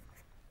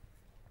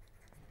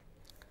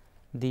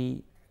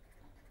the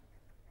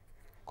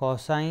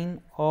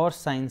cosine or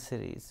sine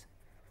series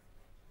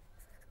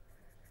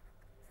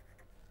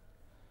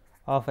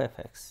of f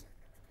x.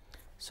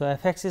 So,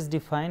 f x is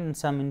defined in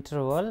some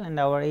interval, and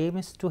our aim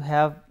is to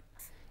have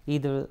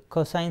either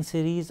cosine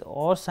series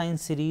or sine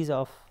series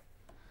of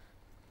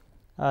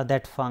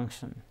that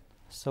function.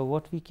 So,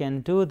 what we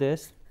can do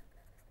this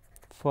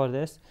for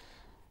this,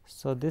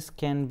 so this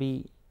can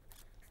be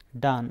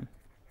done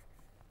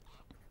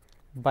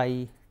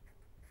by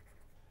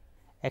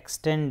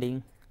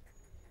extending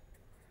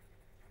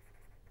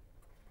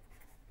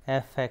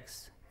f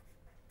x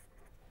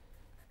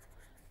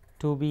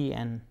to be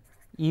an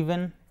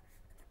even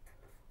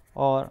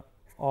or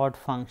odd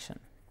function.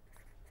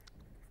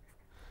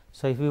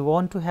 So, if we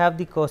want to have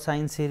the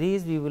cosine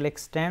series, we will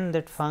extend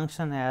that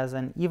function as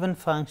an even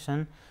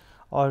function,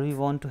 or we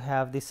want to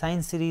have the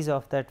sine series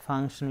of that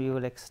function, we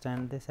will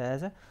extend this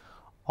as a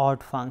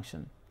odd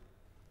function.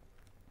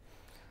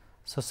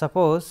 So,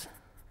 suppose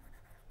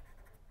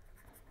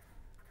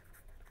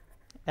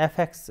f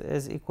x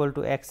is equal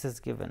to x is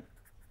given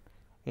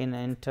in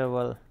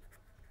interval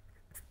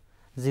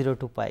 0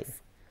 to pi.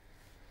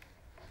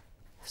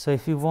 So,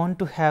 if you want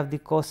to have the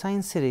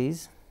cosine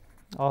series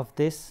of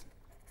this,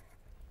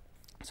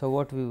 so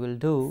what we will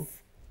do,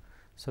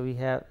 so we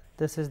have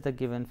this is the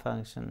given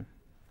function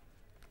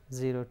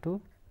 0 to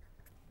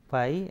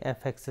pi,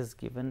 f x is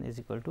given is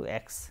equal to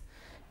x.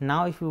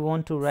 Now, if we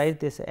want to write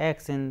this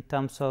x in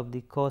terms of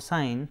the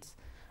cosines,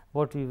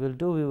 what we will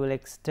do, we will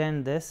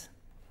extend this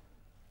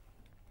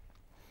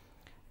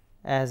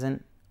as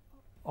an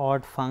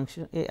odd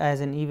function,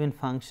 as an even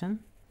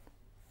function.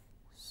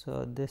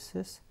 So, this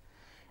is,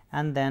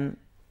 and then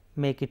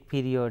make it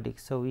periodic.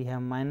 So, we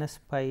have minus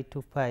pi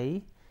to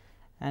pi,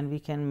 and we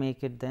can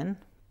make it then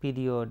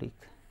periodic.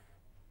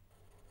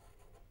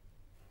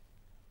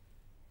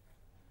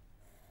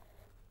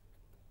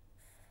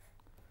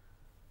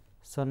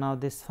 So, now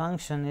this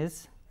function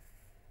is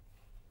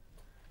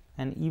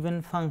an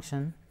even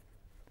function.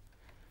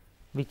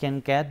 We can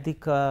get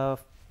the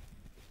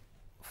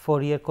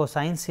Fourier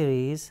cosine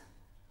series,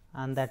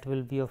 and that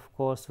will be of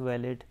course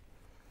valid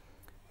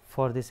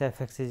for this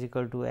f x is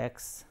equal to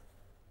x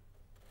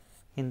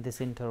in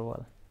this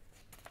interval.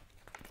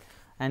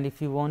 And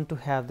if you want to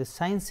have the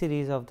sine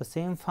series of the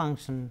same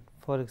function,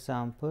 for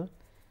example,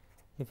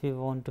 if we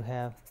want to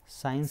have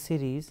sine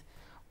series,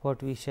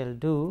 what we shall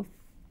do,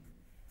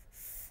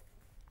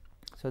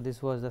 so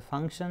this was the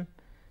function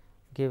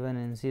given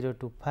in 0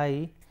 to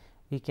pi,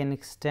 we can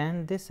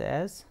extend this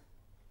as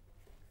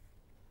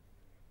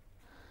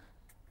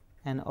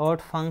an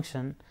odd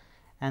function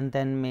and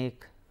then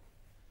make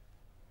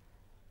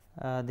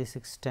this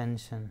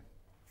extension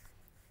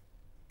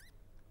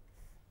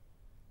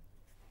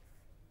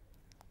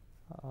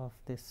of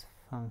this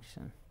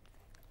function.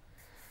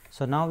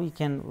 So, now we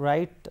can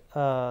write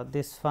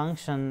this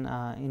function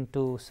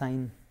into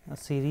sine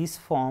series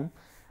form,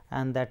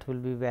 and that will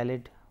be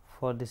valid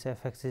for this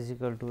f x is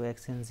equal to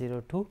x in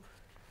 0 to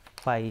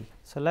pi.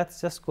 So, let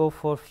us just go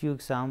for few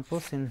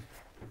examples in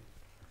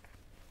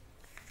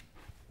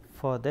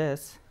for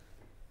this.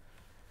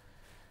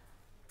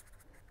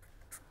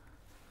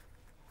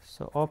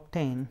 So,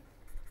 obtain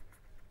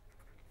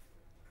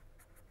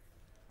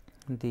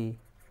the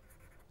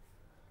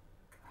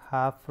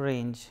half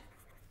range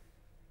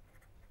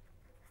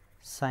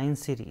sine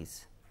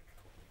series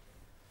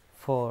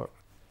for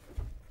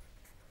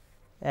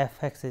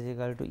f x is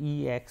equal to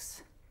E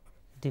x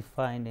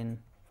defined in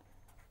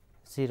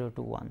 0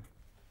 to 1.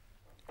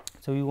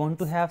 So, we want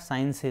to have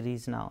sine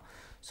series now.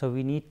 So,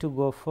 we need to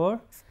go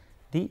for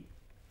the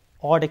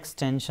odd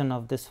extension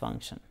of this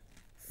function.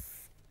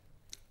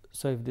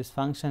 So, if this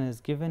function is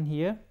given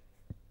here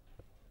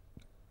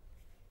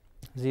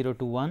 0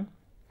 to 1,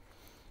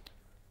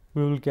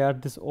 we will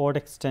get this odd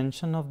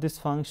extension of this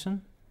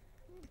function,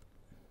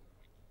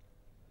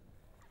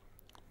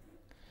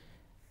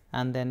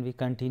 and then we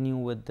continue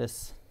with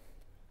this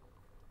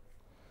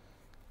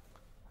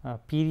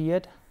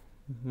period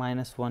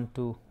minus 1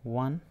 to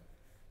 1,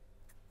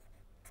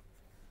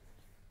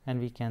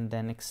 and we can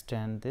then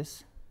extend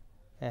this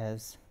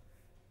as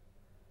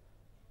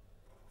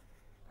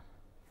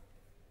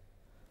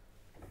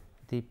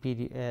the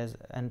as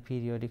an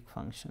periodic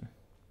function,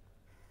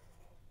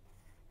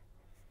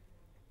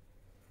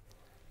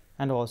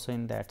 and also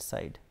in that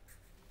side.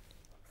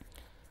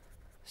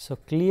 So,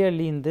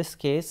 clearly in this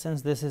case,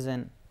 since this is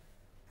an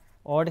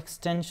odd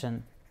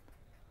extension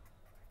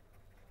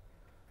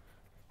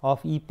of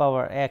e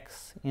power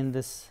x in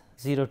this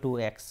 0 to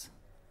x,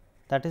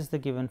 that is the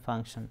given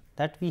function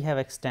that we have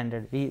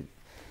extended.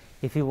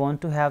 If you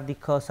want to have the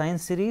cosine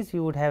series,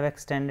 you would have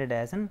extended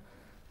as an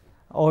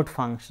odd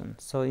function.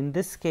 So, in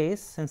this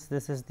case, since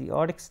this is the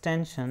odd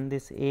extension,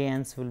 this a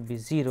n's will be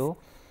 0,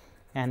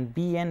 and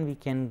b n we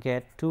can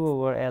get 2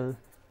 over L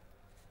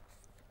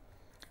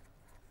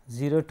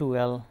 0 to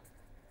L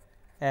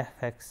f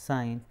x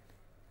sine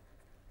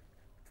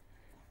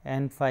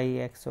n pi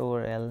x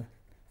over L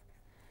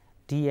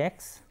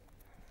dx.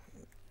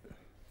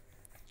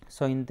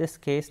 So, in this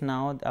case,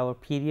 now our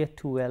period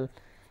 2 L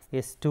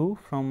is 2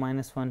 from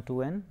minus 1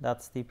 to n, that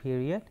is the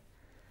period.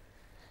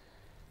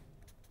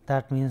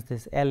 That means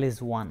this L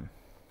is 1.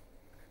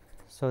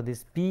 So,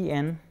 this B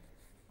n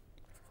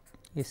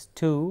is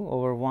 2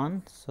 over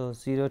 1. So,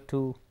 0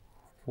 to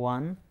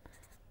 1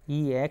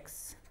 E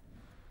x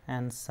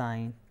and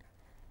sine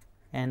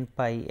n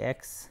pi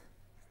x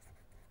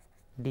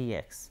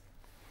dx.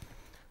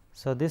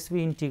 So, this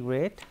we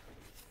integrate,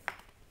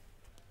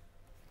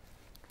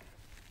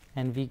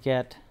 and we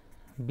get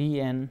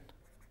B n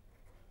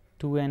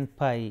 2 n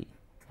pi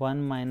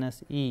 1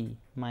 minus e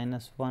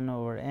minus 1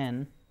 over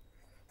n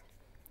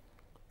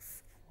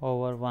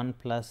over 1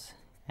 plus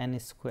n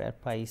square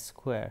pi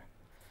square.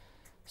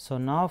 So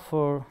now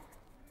for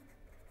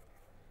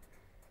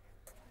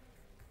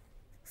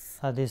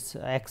this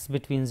x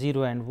between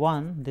 0 and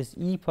 1, this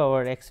e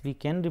power x we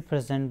can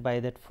represent by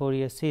that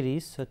Fourier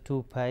series. So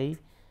 2 pi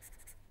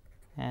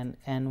and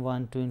n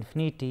 1 to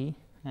infinity,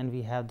 and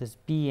we have this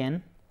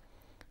Bn.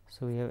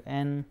 So we have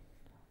n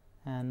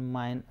and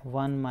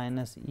 1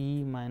 minus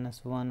e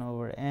minus 1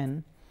 over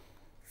n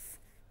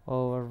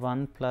over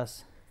 1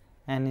 plus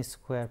n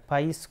square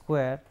pi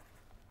square,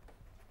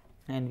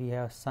 and we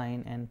have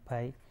sin n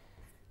pi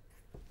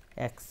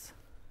x.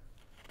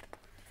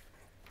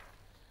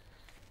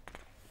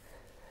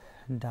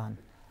 Done.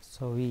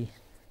 So we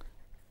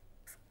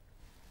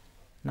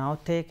now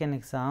take an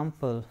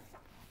example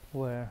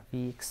where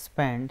we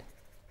expand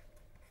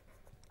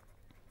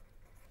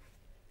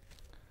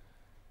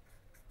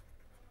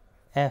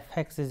f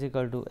x is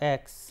equal to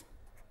x,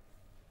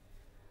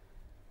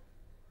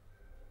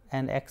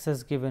 and x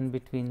is given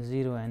between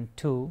 0 and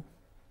 2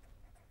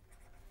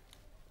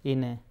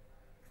 in a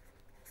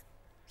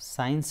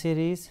sine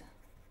series,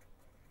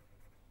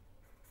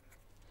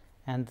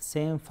 and the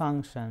same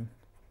function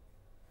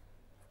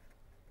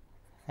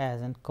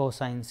as in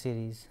cosine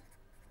series.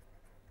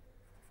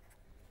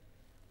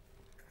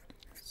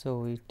 So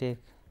we take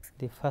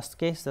the first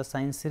case, the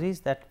sine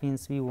series. That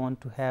means we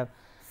want to have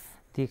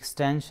the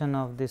extension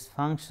of this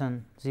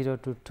function 0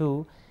 to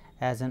 2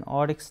 as an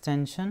odd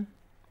extension,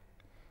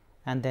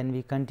 and then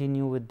we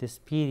continue with this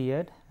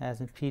period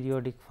as a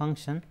periodic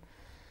function.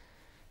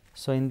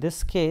 So in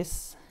this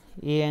case,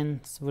 a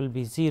n will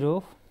be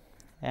 0,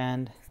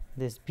 and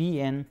this b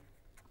n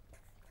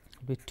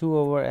will be 2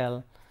 over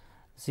L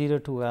 0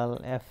 to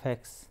L f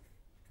x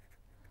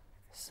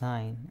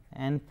sin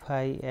n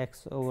pi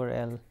x over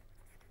L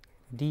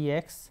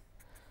dx.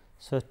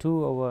 So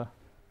 2 over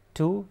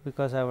 2,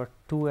 because our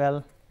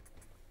 2L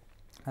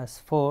has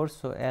 4,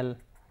 so L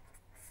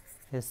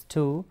is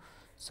 2.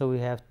 So we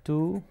have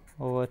 2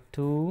 over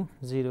 2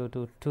 0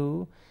 to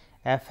 2,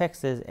 f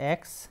x is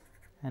x,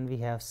 and we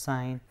have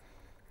sin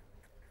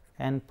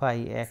n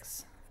pi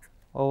x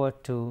over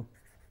 2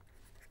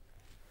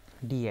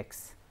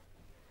 dx.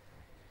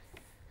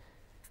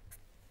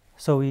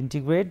 So we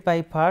integrate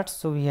by parts.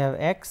 So we have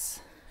x,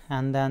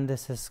 and then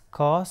this is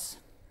cos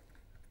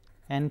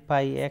n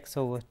pi x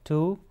over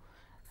 2,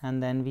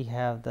 and then we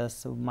have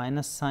this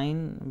minus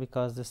sign,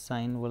 because the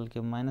sign will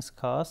give minus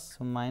cos.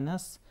 So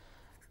minus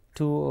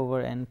 2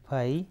 over n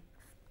pi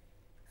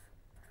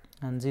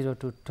and 0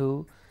 to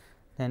 2,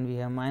 then we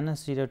have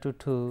minus 0 to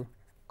 2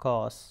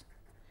 cos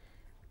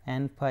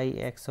n pi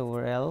x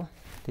over L.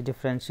 The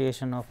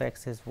differentiation of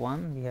x is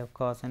 1, we have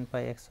cos n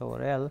pi x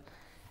over L,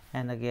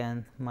 and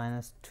again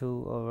minus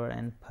 2 over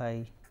n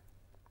pi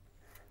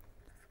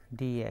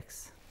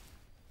dx.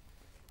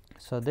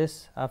 So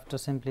this, after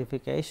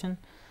simplification,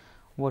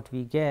 what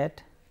we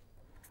get,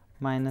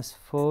 minus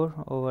 4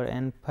 over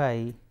n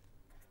pi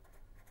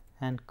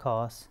and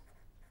cos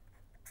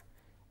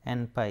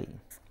n pi.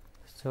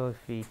 So if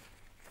we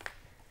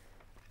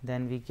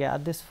then we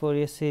get this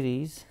Fourier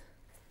series,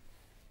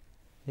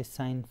 this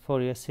sine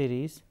Fourier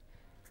series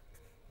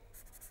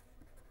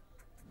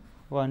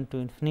 1 to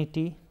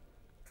infinity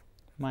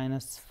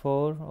minus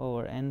 4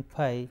 over n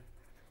pi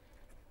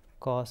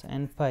cos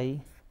n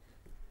pi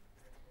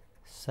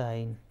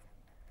sin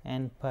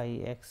n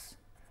pi x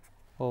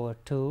over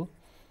 2,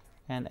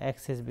 and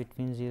x is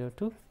between 0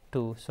 to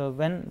 2. So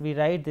when we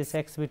write this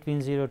x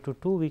between 0 to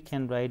 2, we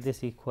can write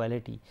this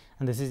equality,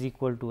 and this is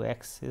equal to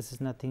x. This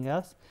is nothing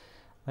else,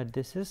 but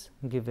this is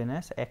given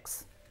as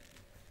x.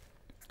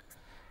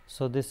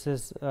 So this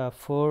is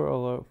 4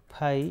 over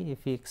pi.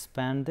 If we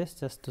expand this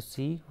just to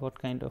see what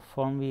kind of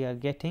form we are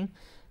getting,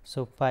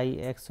 so pi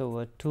x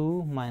over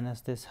 2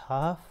 minus this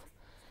half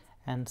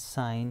and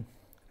sine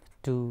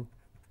 2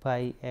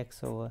 pi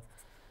x over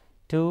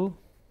 2,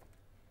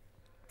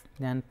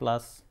 then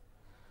plus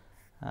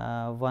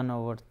 1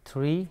 over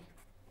 3,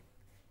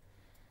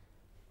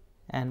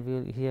 and we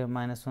will here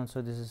minus 1,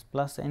 so this is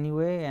plus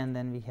anyway, and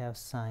then we have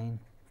sine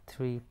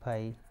 3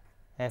 pi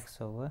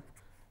x over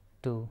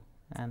 2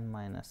 and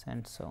minus,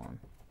 and so on.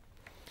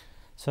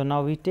 So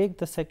now we take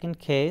the second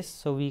case.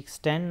 So we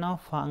extend now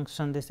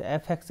function this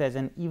f x as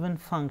an even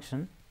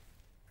function,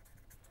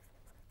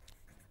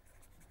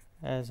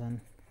 So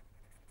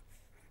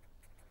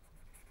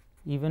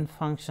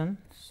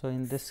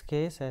in this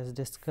case, as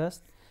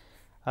discussed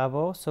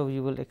above, so we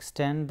will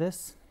extend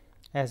this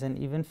as an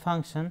even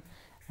function,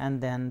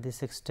 and then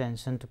this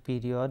extension to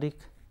periodic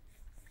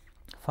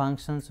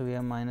function. So we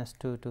have minus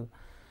 2 to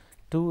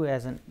 2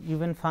 as an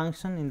even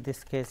function. In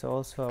this case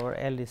also our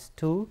L is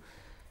 2.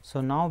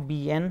 So now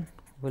b n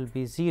will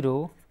be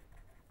 0,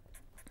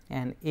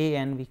 and a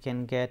n we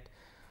can get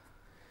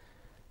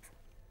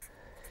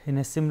in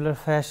a similar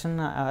fashion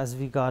as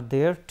we got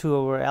there, 2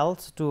 over L,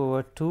 so 2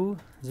 over 2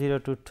 0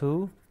 to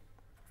 2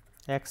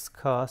 x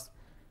cos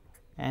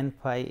n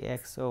pi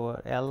x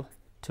over L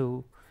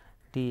 2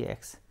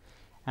 dx,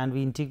 and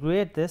we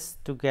integrate this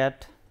to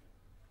get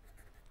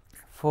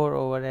 4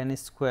 over n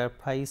square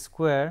pi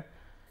square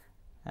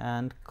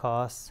and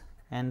cos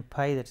n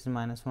pi, that is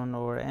minus 1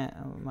 over n,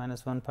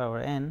 minus 1 pi over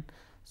n.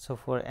 So,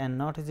 for n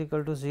not is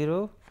equal to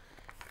 0,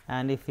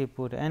 and if we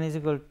put n is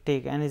equal,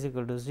 take n is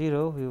equal to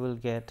 0, we will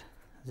get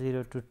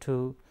 0 to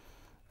 2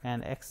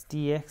 and x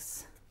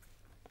dx,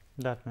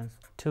 that means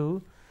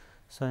 2.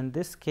 So, in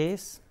this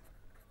case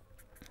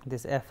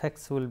this f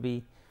x will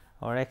be,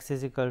 or x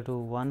is equal to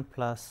 1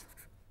 plus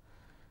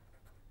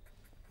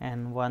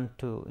n 1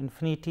 to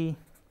infinity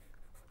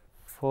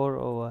 4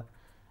 over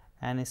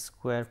n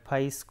square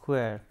pi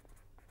square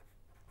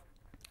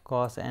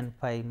cos n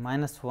pi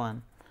minus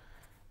 1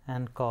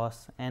 and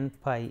cos n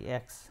pi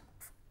x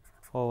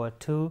over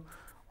 2,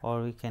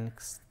 or we can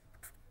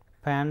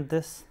expand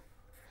this,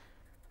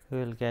 we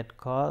will get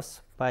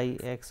cos pi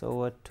x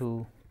over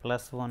 2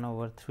 plus 1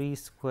 over 3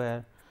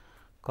 square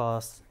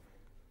cos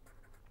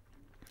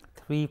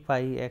 3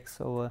 pi x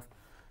over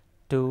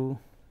 2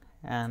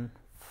 and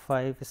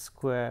 5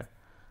 square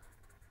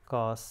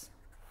cos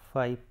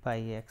 5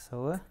 pi x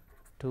over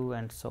 2,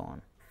 and so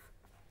on.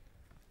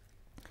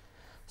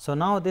 So,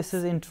 now this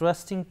is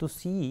interesting to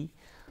see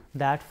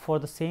that for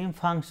the same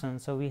function.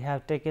 So, we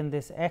have taken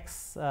this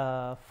x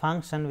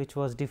function which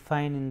was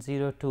defined in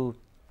 0 to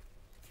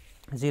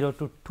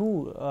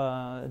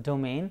 2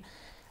 domain,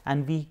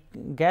 and we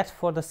get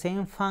for the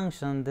same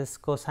function this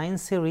cosine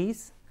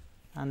series,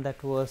 and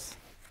that was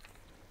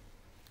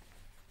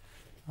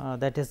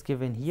that is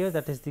given here,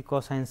 that is the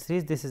cosine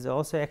series. This is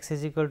also x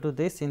is equal to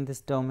this in this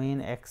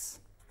domain x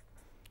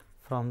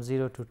from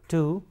 0 to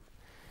 2,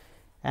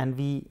 and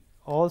we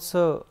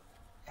also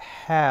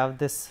have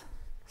this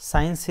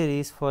sine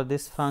series for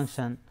this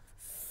function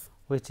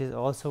which is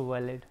also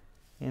valid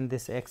in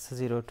this x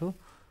 0 to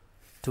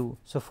 2.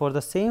 So, for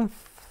the same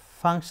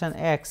function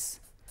x,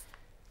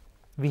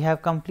 we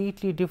have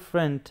completely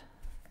different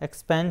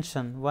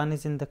expansion, one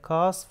is in the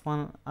cos,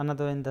 one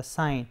another in the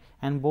sine,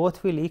 and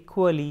both will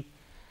equally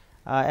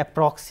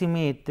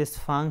approximate this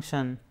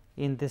function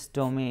in this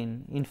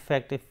domain. In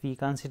fact, if we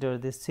consider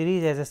this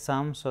series as a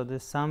sum, so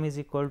this sum is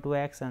equal to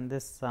x and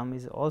this sum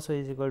is also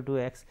is equal to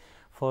x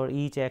for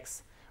each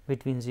x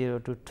between 0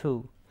 to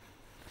 2.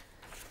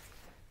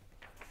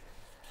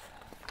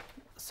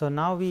 So,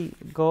 now we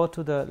go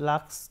to the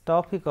last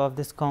topic of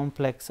this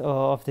complex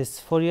of this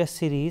Fourier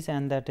series,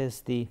 and that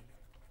is the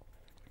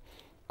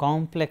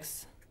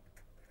complex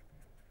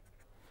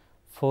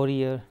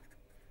Fourier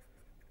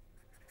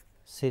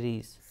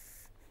series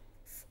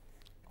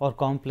or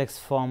complex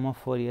form of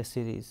Fourier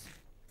series.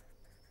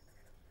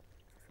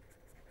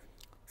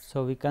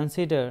 So, we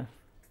consider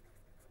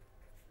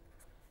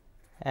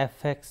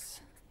f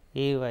x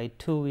a by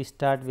 2, we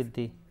start with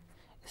the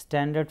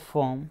standard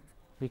form.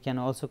 We can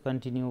also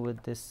continue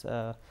with this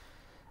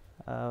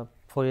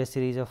Fourier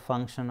series of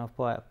function of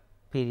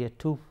period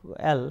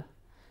 2L.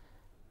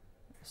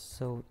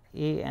 So,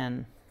 a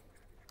n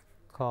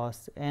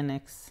cos n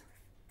x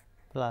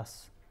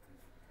plus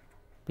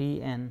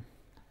b n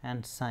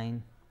and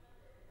sin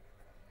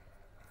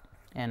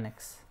n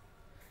x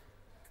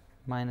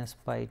minus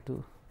pi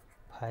to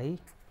pi,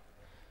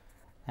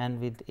 and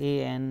with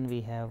a n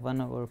we have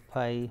 1 over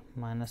pi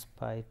minus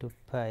pi to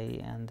pi,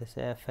 and this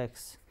f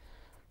x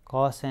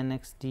cos n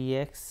x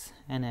dx,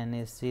 and n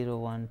is 0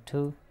 1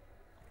 2,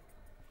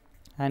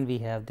 and we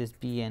have this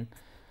b n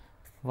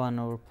 1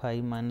 over pi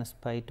minus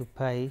pi to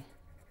pi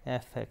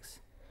f x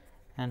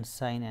and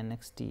sin n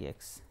x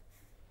dx,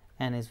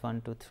 n is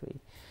 1 2 3.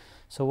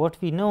 So,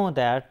 what we know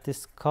that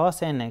this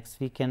cos n x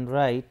we can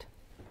write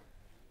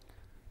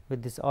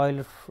with this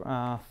Euler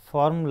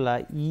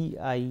formula E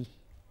I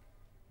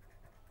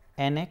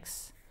n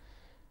x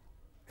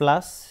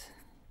plus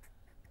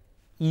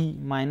E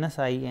minus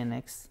I n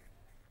x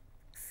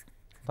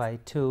by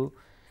 2,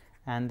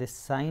 and this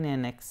sin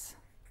n x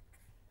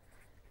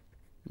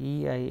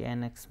E I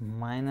n x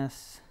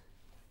minus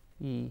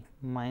E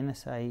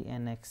minus I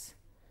n x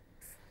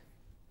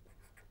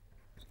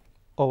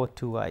over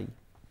 2 I.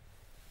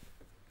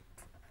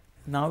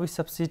 Now, we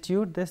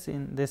substitute this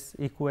in this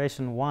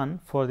equation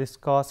 1 for this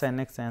cos n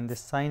x and this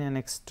sin n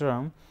x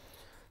term.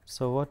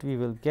 So, what we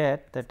will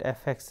get, that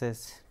f x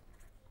is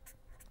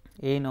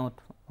a naught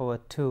over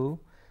 2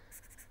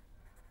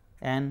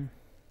 n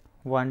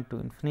 1 to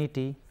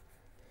infinity,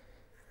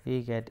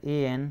 we get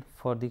a n.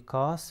 For the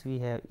cos, we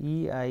have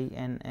E I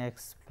n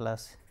x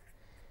plus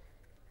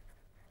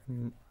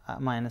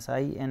minus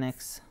I n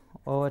x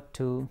over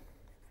 2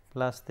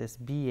 plus this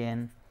b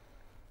n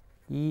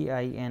E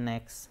I n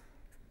x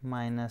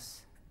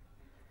minus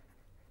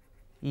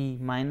E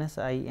minus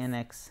I n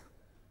x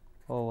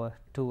over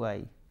 2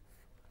 I.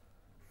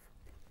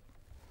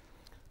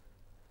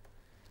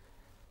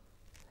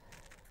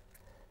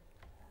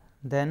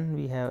 Then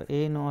we have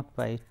a naught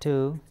by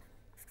 2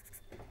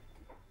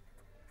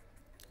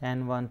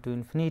 n 1 to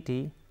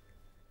infinity,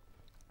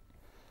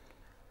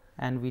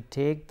 and we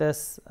take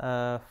this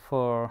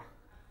for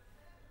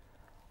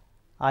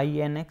I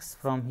n x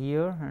from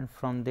here and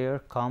from there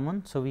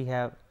common. So, we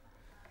have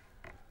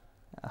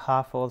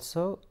half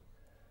also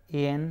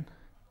a n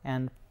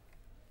and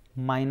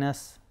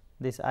minus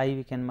this I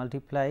we can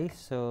multiply.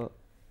 So,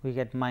 we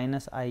get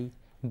minus I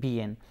b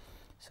n.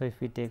 So,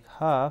 if we take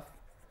half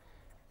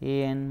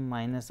a n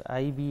minus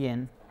I b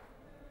n,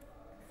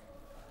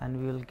 and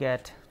we will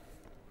get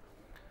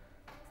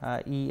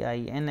E I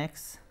n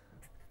x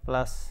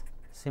plus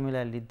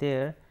similarly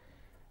there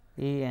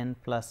a n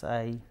plus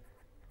I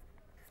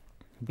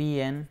b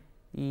n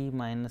E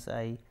minus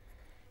I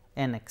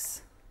n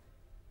x.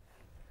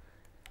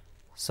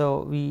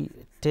 So, we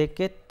take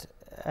it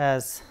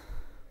as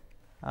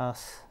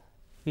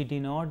we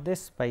denote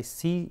this by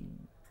C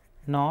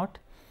naught,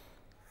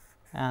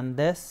 and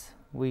this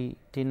we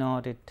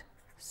denote it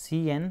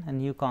C n, a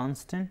new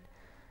constant.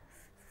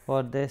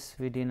 For this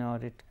we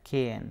denote it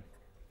K n.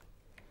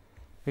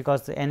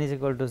 Because the n is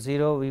equal to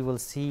 0, we will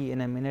see in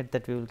a minute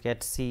that we will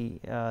get C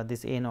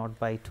this a naught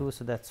by 2.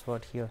 So, that is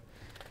what here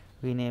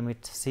we name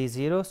it C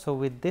 0. So,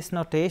 with this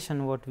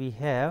notation what we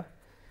have,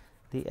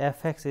 the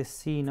f x is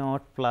C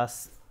naught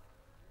plus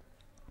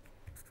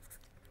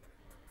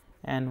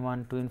n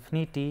 1 to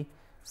infinity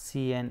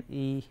C n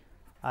E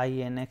I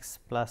n x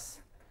plus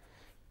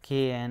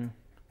K n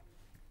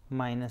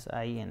minus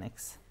I n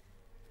x.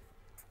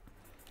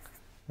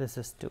 This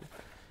is 2.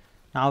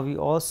 Now, we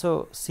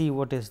also see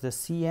what is the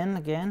C n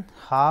again,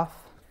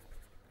 half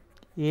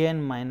a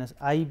n minus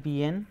I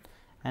b n,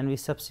 and we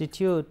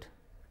substitute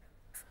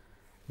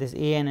this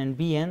a n and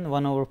b n,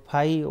 1 over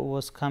pi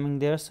was coming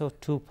there. So,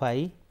 2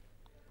 pi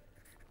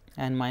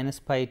and minus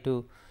pi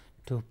to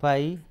 2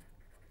 pi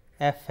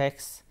f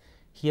x.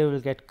 Here we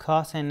will get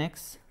cos n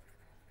x,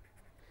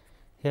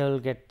 here we will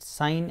get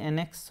sin n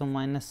x. So,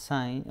 minus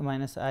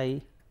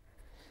I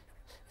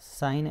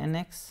sin n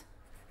x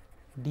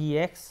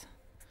dx,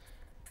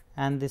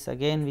 and this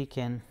again we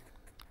can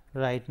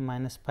write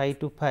minus pi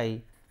to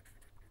pi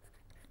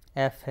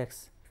f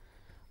x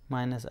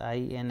minus I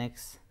n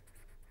x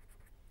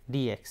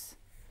dx.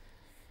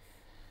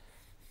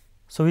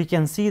 So, we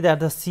can see that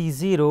the C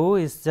 0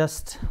 is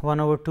just 1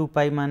 over 2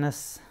 pi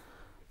minus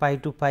pi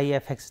to pi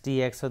f x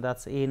dx. So, that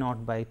is a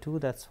naught by 2,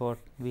 that is what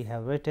we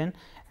have written,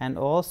 and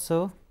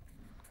also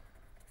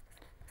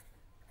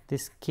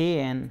this k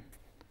n,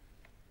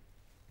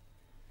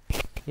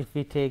 if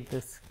we take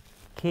this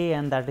k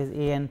n, that is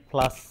a n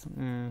plus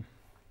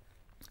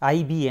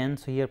I b n.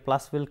 So, here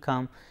plus will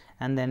come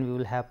and then we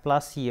will have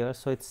plus here.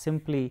 So, it is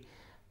simply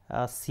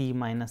C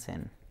minus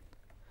n.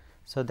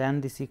 So,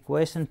 then this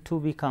equation 2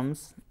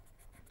 becomes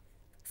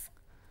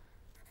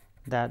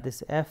that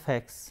this f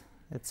x,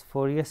 its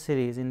Fourier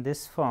series in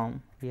this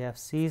form, we have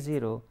C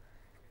 0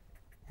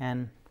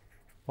 and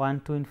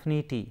 1 to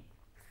infinity,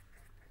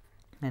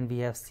 and we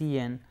have C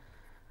n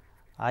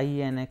I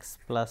n x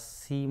plus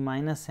C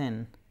minus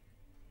n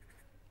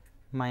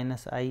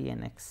minus I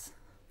n x,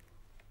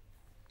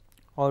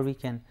 or we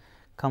can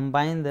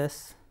combine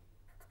this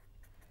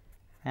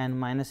and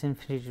minus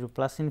infinity to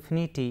plus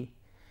infinity,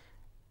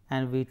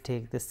 and we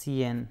take the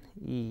C n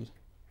E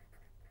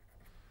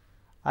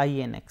I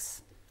n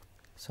x.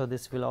 So,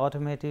 this will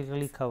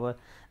automatically cover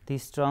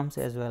these terms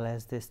as well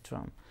as this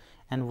term,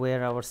 and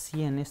where our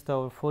C n is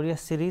our Fourier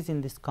series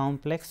in this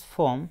complex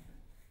form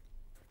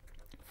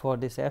for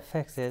this f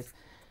x is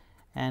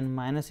and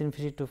minus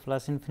infinity to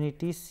plus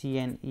infinity C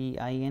n E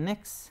I n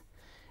x,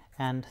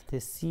 and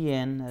this C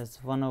n is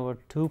 1 over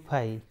 2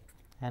 pi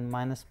and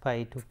minus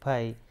pi to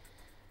pi,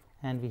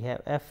 and we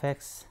have f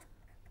x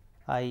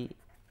I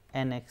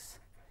n x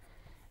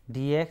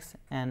dx,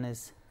 n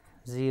is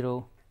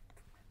 0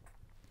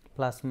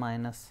 plus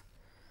minus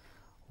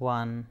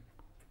 1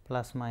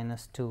 plus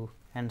minus 2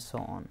 and so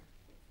on.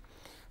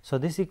 So,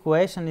 this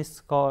equation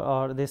is called,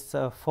 or this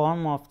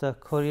form of the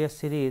Fourier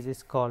series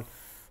is called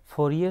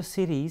Fourier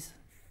series,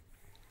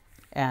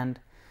 and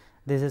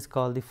this is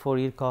called the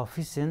Fourier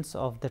coefficients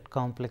of that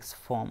complex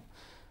form.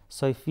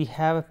 So, if we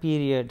have a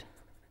period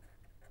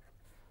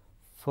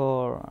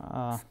for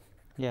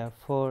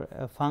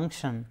a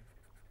function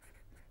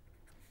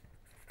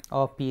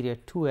of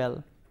period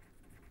 2L,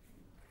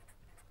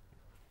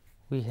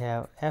 we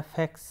have f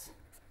x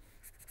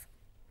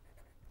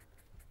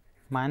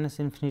minus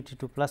infinity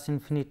to plus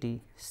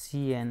infinity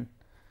C n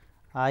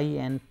I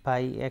n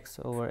pi x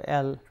over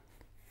L,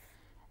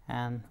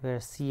 and where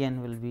C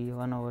n will be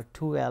 1 over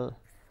 2 L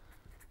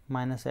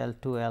minus L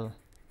to L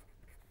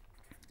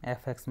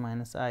f x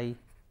minus I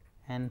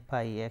n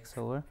pi x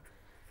over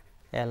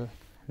L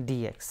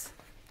dx.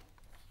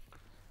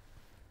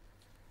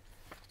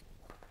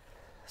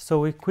 So,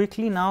 we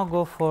quickly now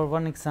go for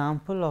one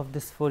example of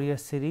this Fourier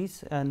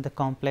series and the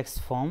complex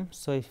form.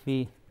 So, if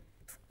we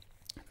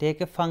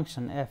take a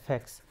function f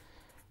x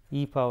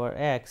e power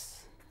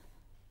x,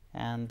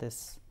 and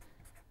this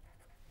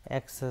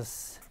x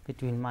is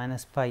between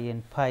minus pi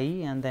and pi,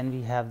 and then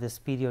we have this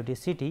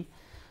periodicity.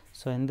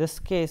 So, in this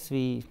case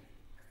we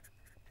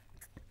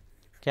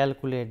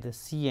calculate the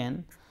C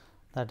n,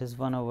 that is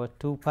 1 over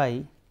 2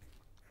 pi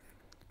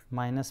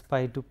minus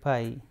pi to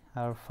pi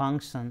our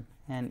function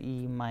and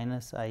E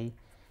minus I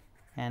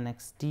n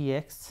x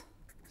dx.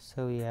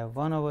 So, we have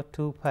 1 over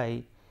 2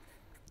 pi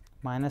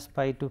minus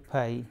pi to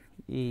pi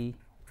E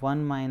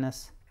 1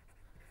 minus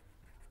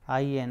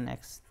I n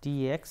x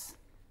dx,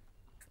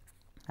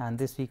 and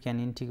this we can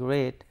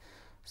integrate.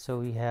 So,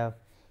 we have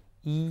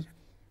e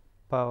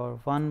power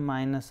 1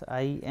 minus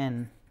I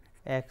n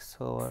x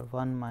over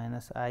 1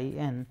 minus I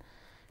n,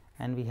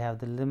 and we have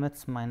the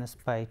limits minus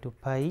pi to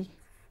pi.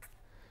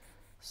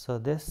 So,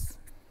 this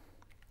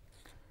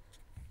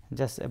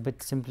just a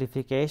bit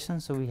simplification.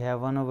 So, we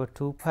have 1 over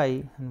 2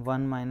 pi and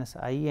 1 minus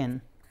I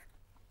n,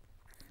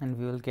 and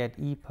we will get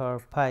e power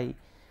pi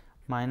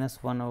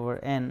minus 1 over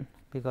n,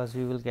 because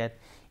we will get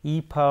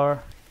e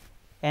power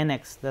n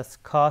x, that is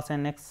cos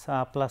n x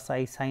plus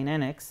I sin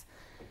n x.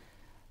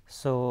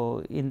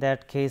 So, in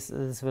that case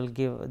this will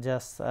give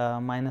just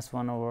minus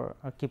 1 over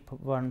keep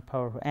 1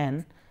 power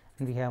n,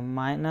 and we have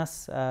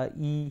minus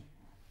e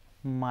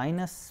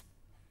minus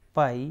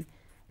pi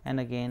and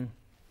again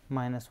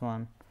minus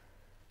 1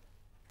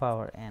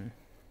 power n.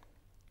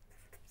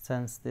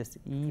 Since this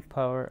e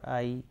power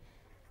I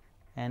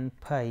n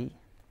pi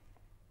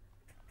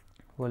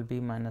will be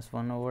minus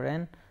 1 over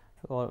n,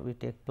 or we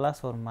take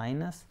plus or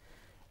minus.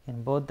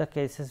 In both the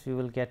cases we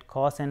will get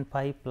cos n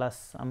pi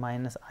plus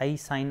minus I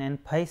sin n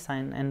pi.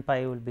 Sin n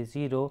pi will be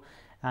 0,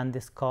 and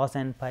this cos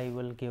n pi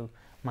will give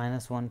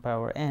minus 1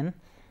 power n.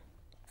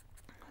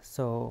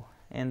 So,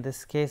 in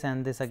this case,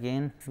 and this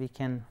again we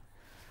can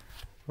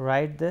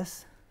write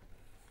this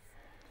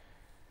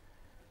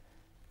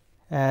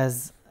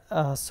as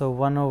so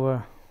 1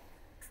 over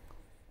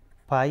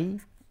pi,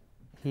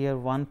 here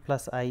 1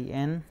 plus I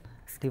n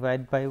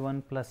divided by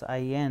 1 plus I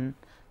n.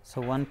 So,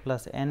 1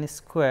 plus n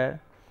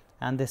square,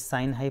 and this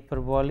sine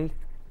hyperbolic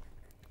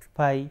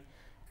pi,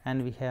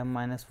 and we have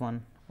minus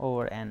 1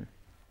 over n.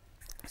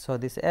 So,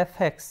 this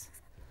f x,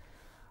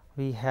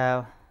 we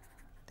have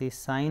the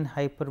sine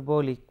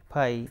hyperbolic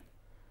pi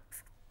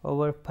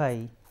over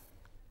pi,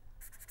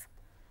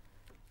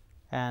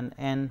 and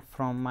n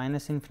from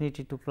minus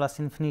infinity to plus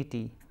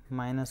infinity,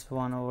 minus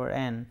 1 over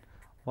n,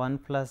 1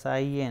 plus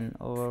I n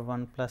over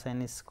 1 plus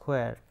n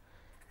square,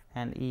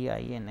 and e I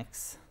n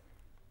x.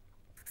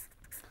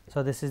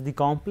 So, this is the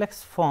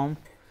complex form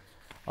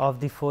of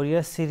the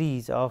Fourier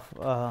series of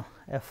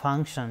a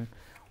function,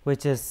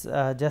 which is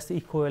just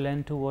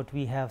equivalent to what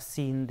we have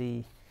seen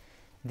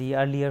the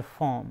earlier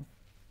form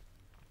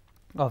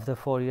of the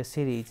Fourier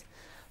series.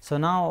 So,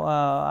 now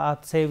I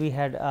would say we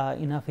had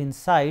enough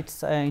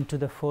insights into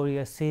the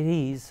Fourier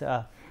series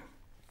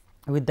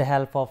with the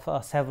help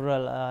of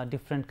several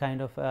different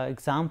kind of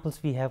examples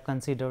we have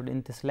considered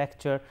in this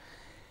lecture.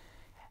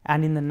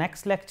 And in the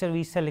next lecture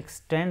we shall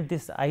extend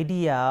this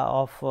idea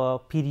of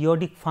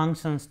periodic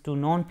functions to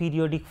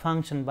non-periodic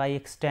function by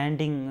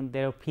extending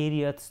their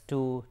periods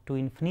to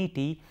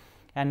infinity,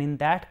 and in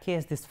that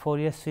case this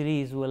Fourier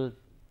series will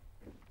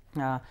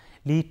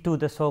lead to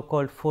the so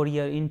called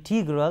Fourier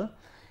integral.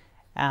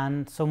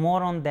 And so,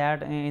 more on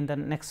that in the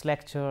next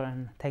lecture,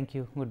 and thank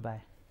you,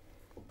 goodbye.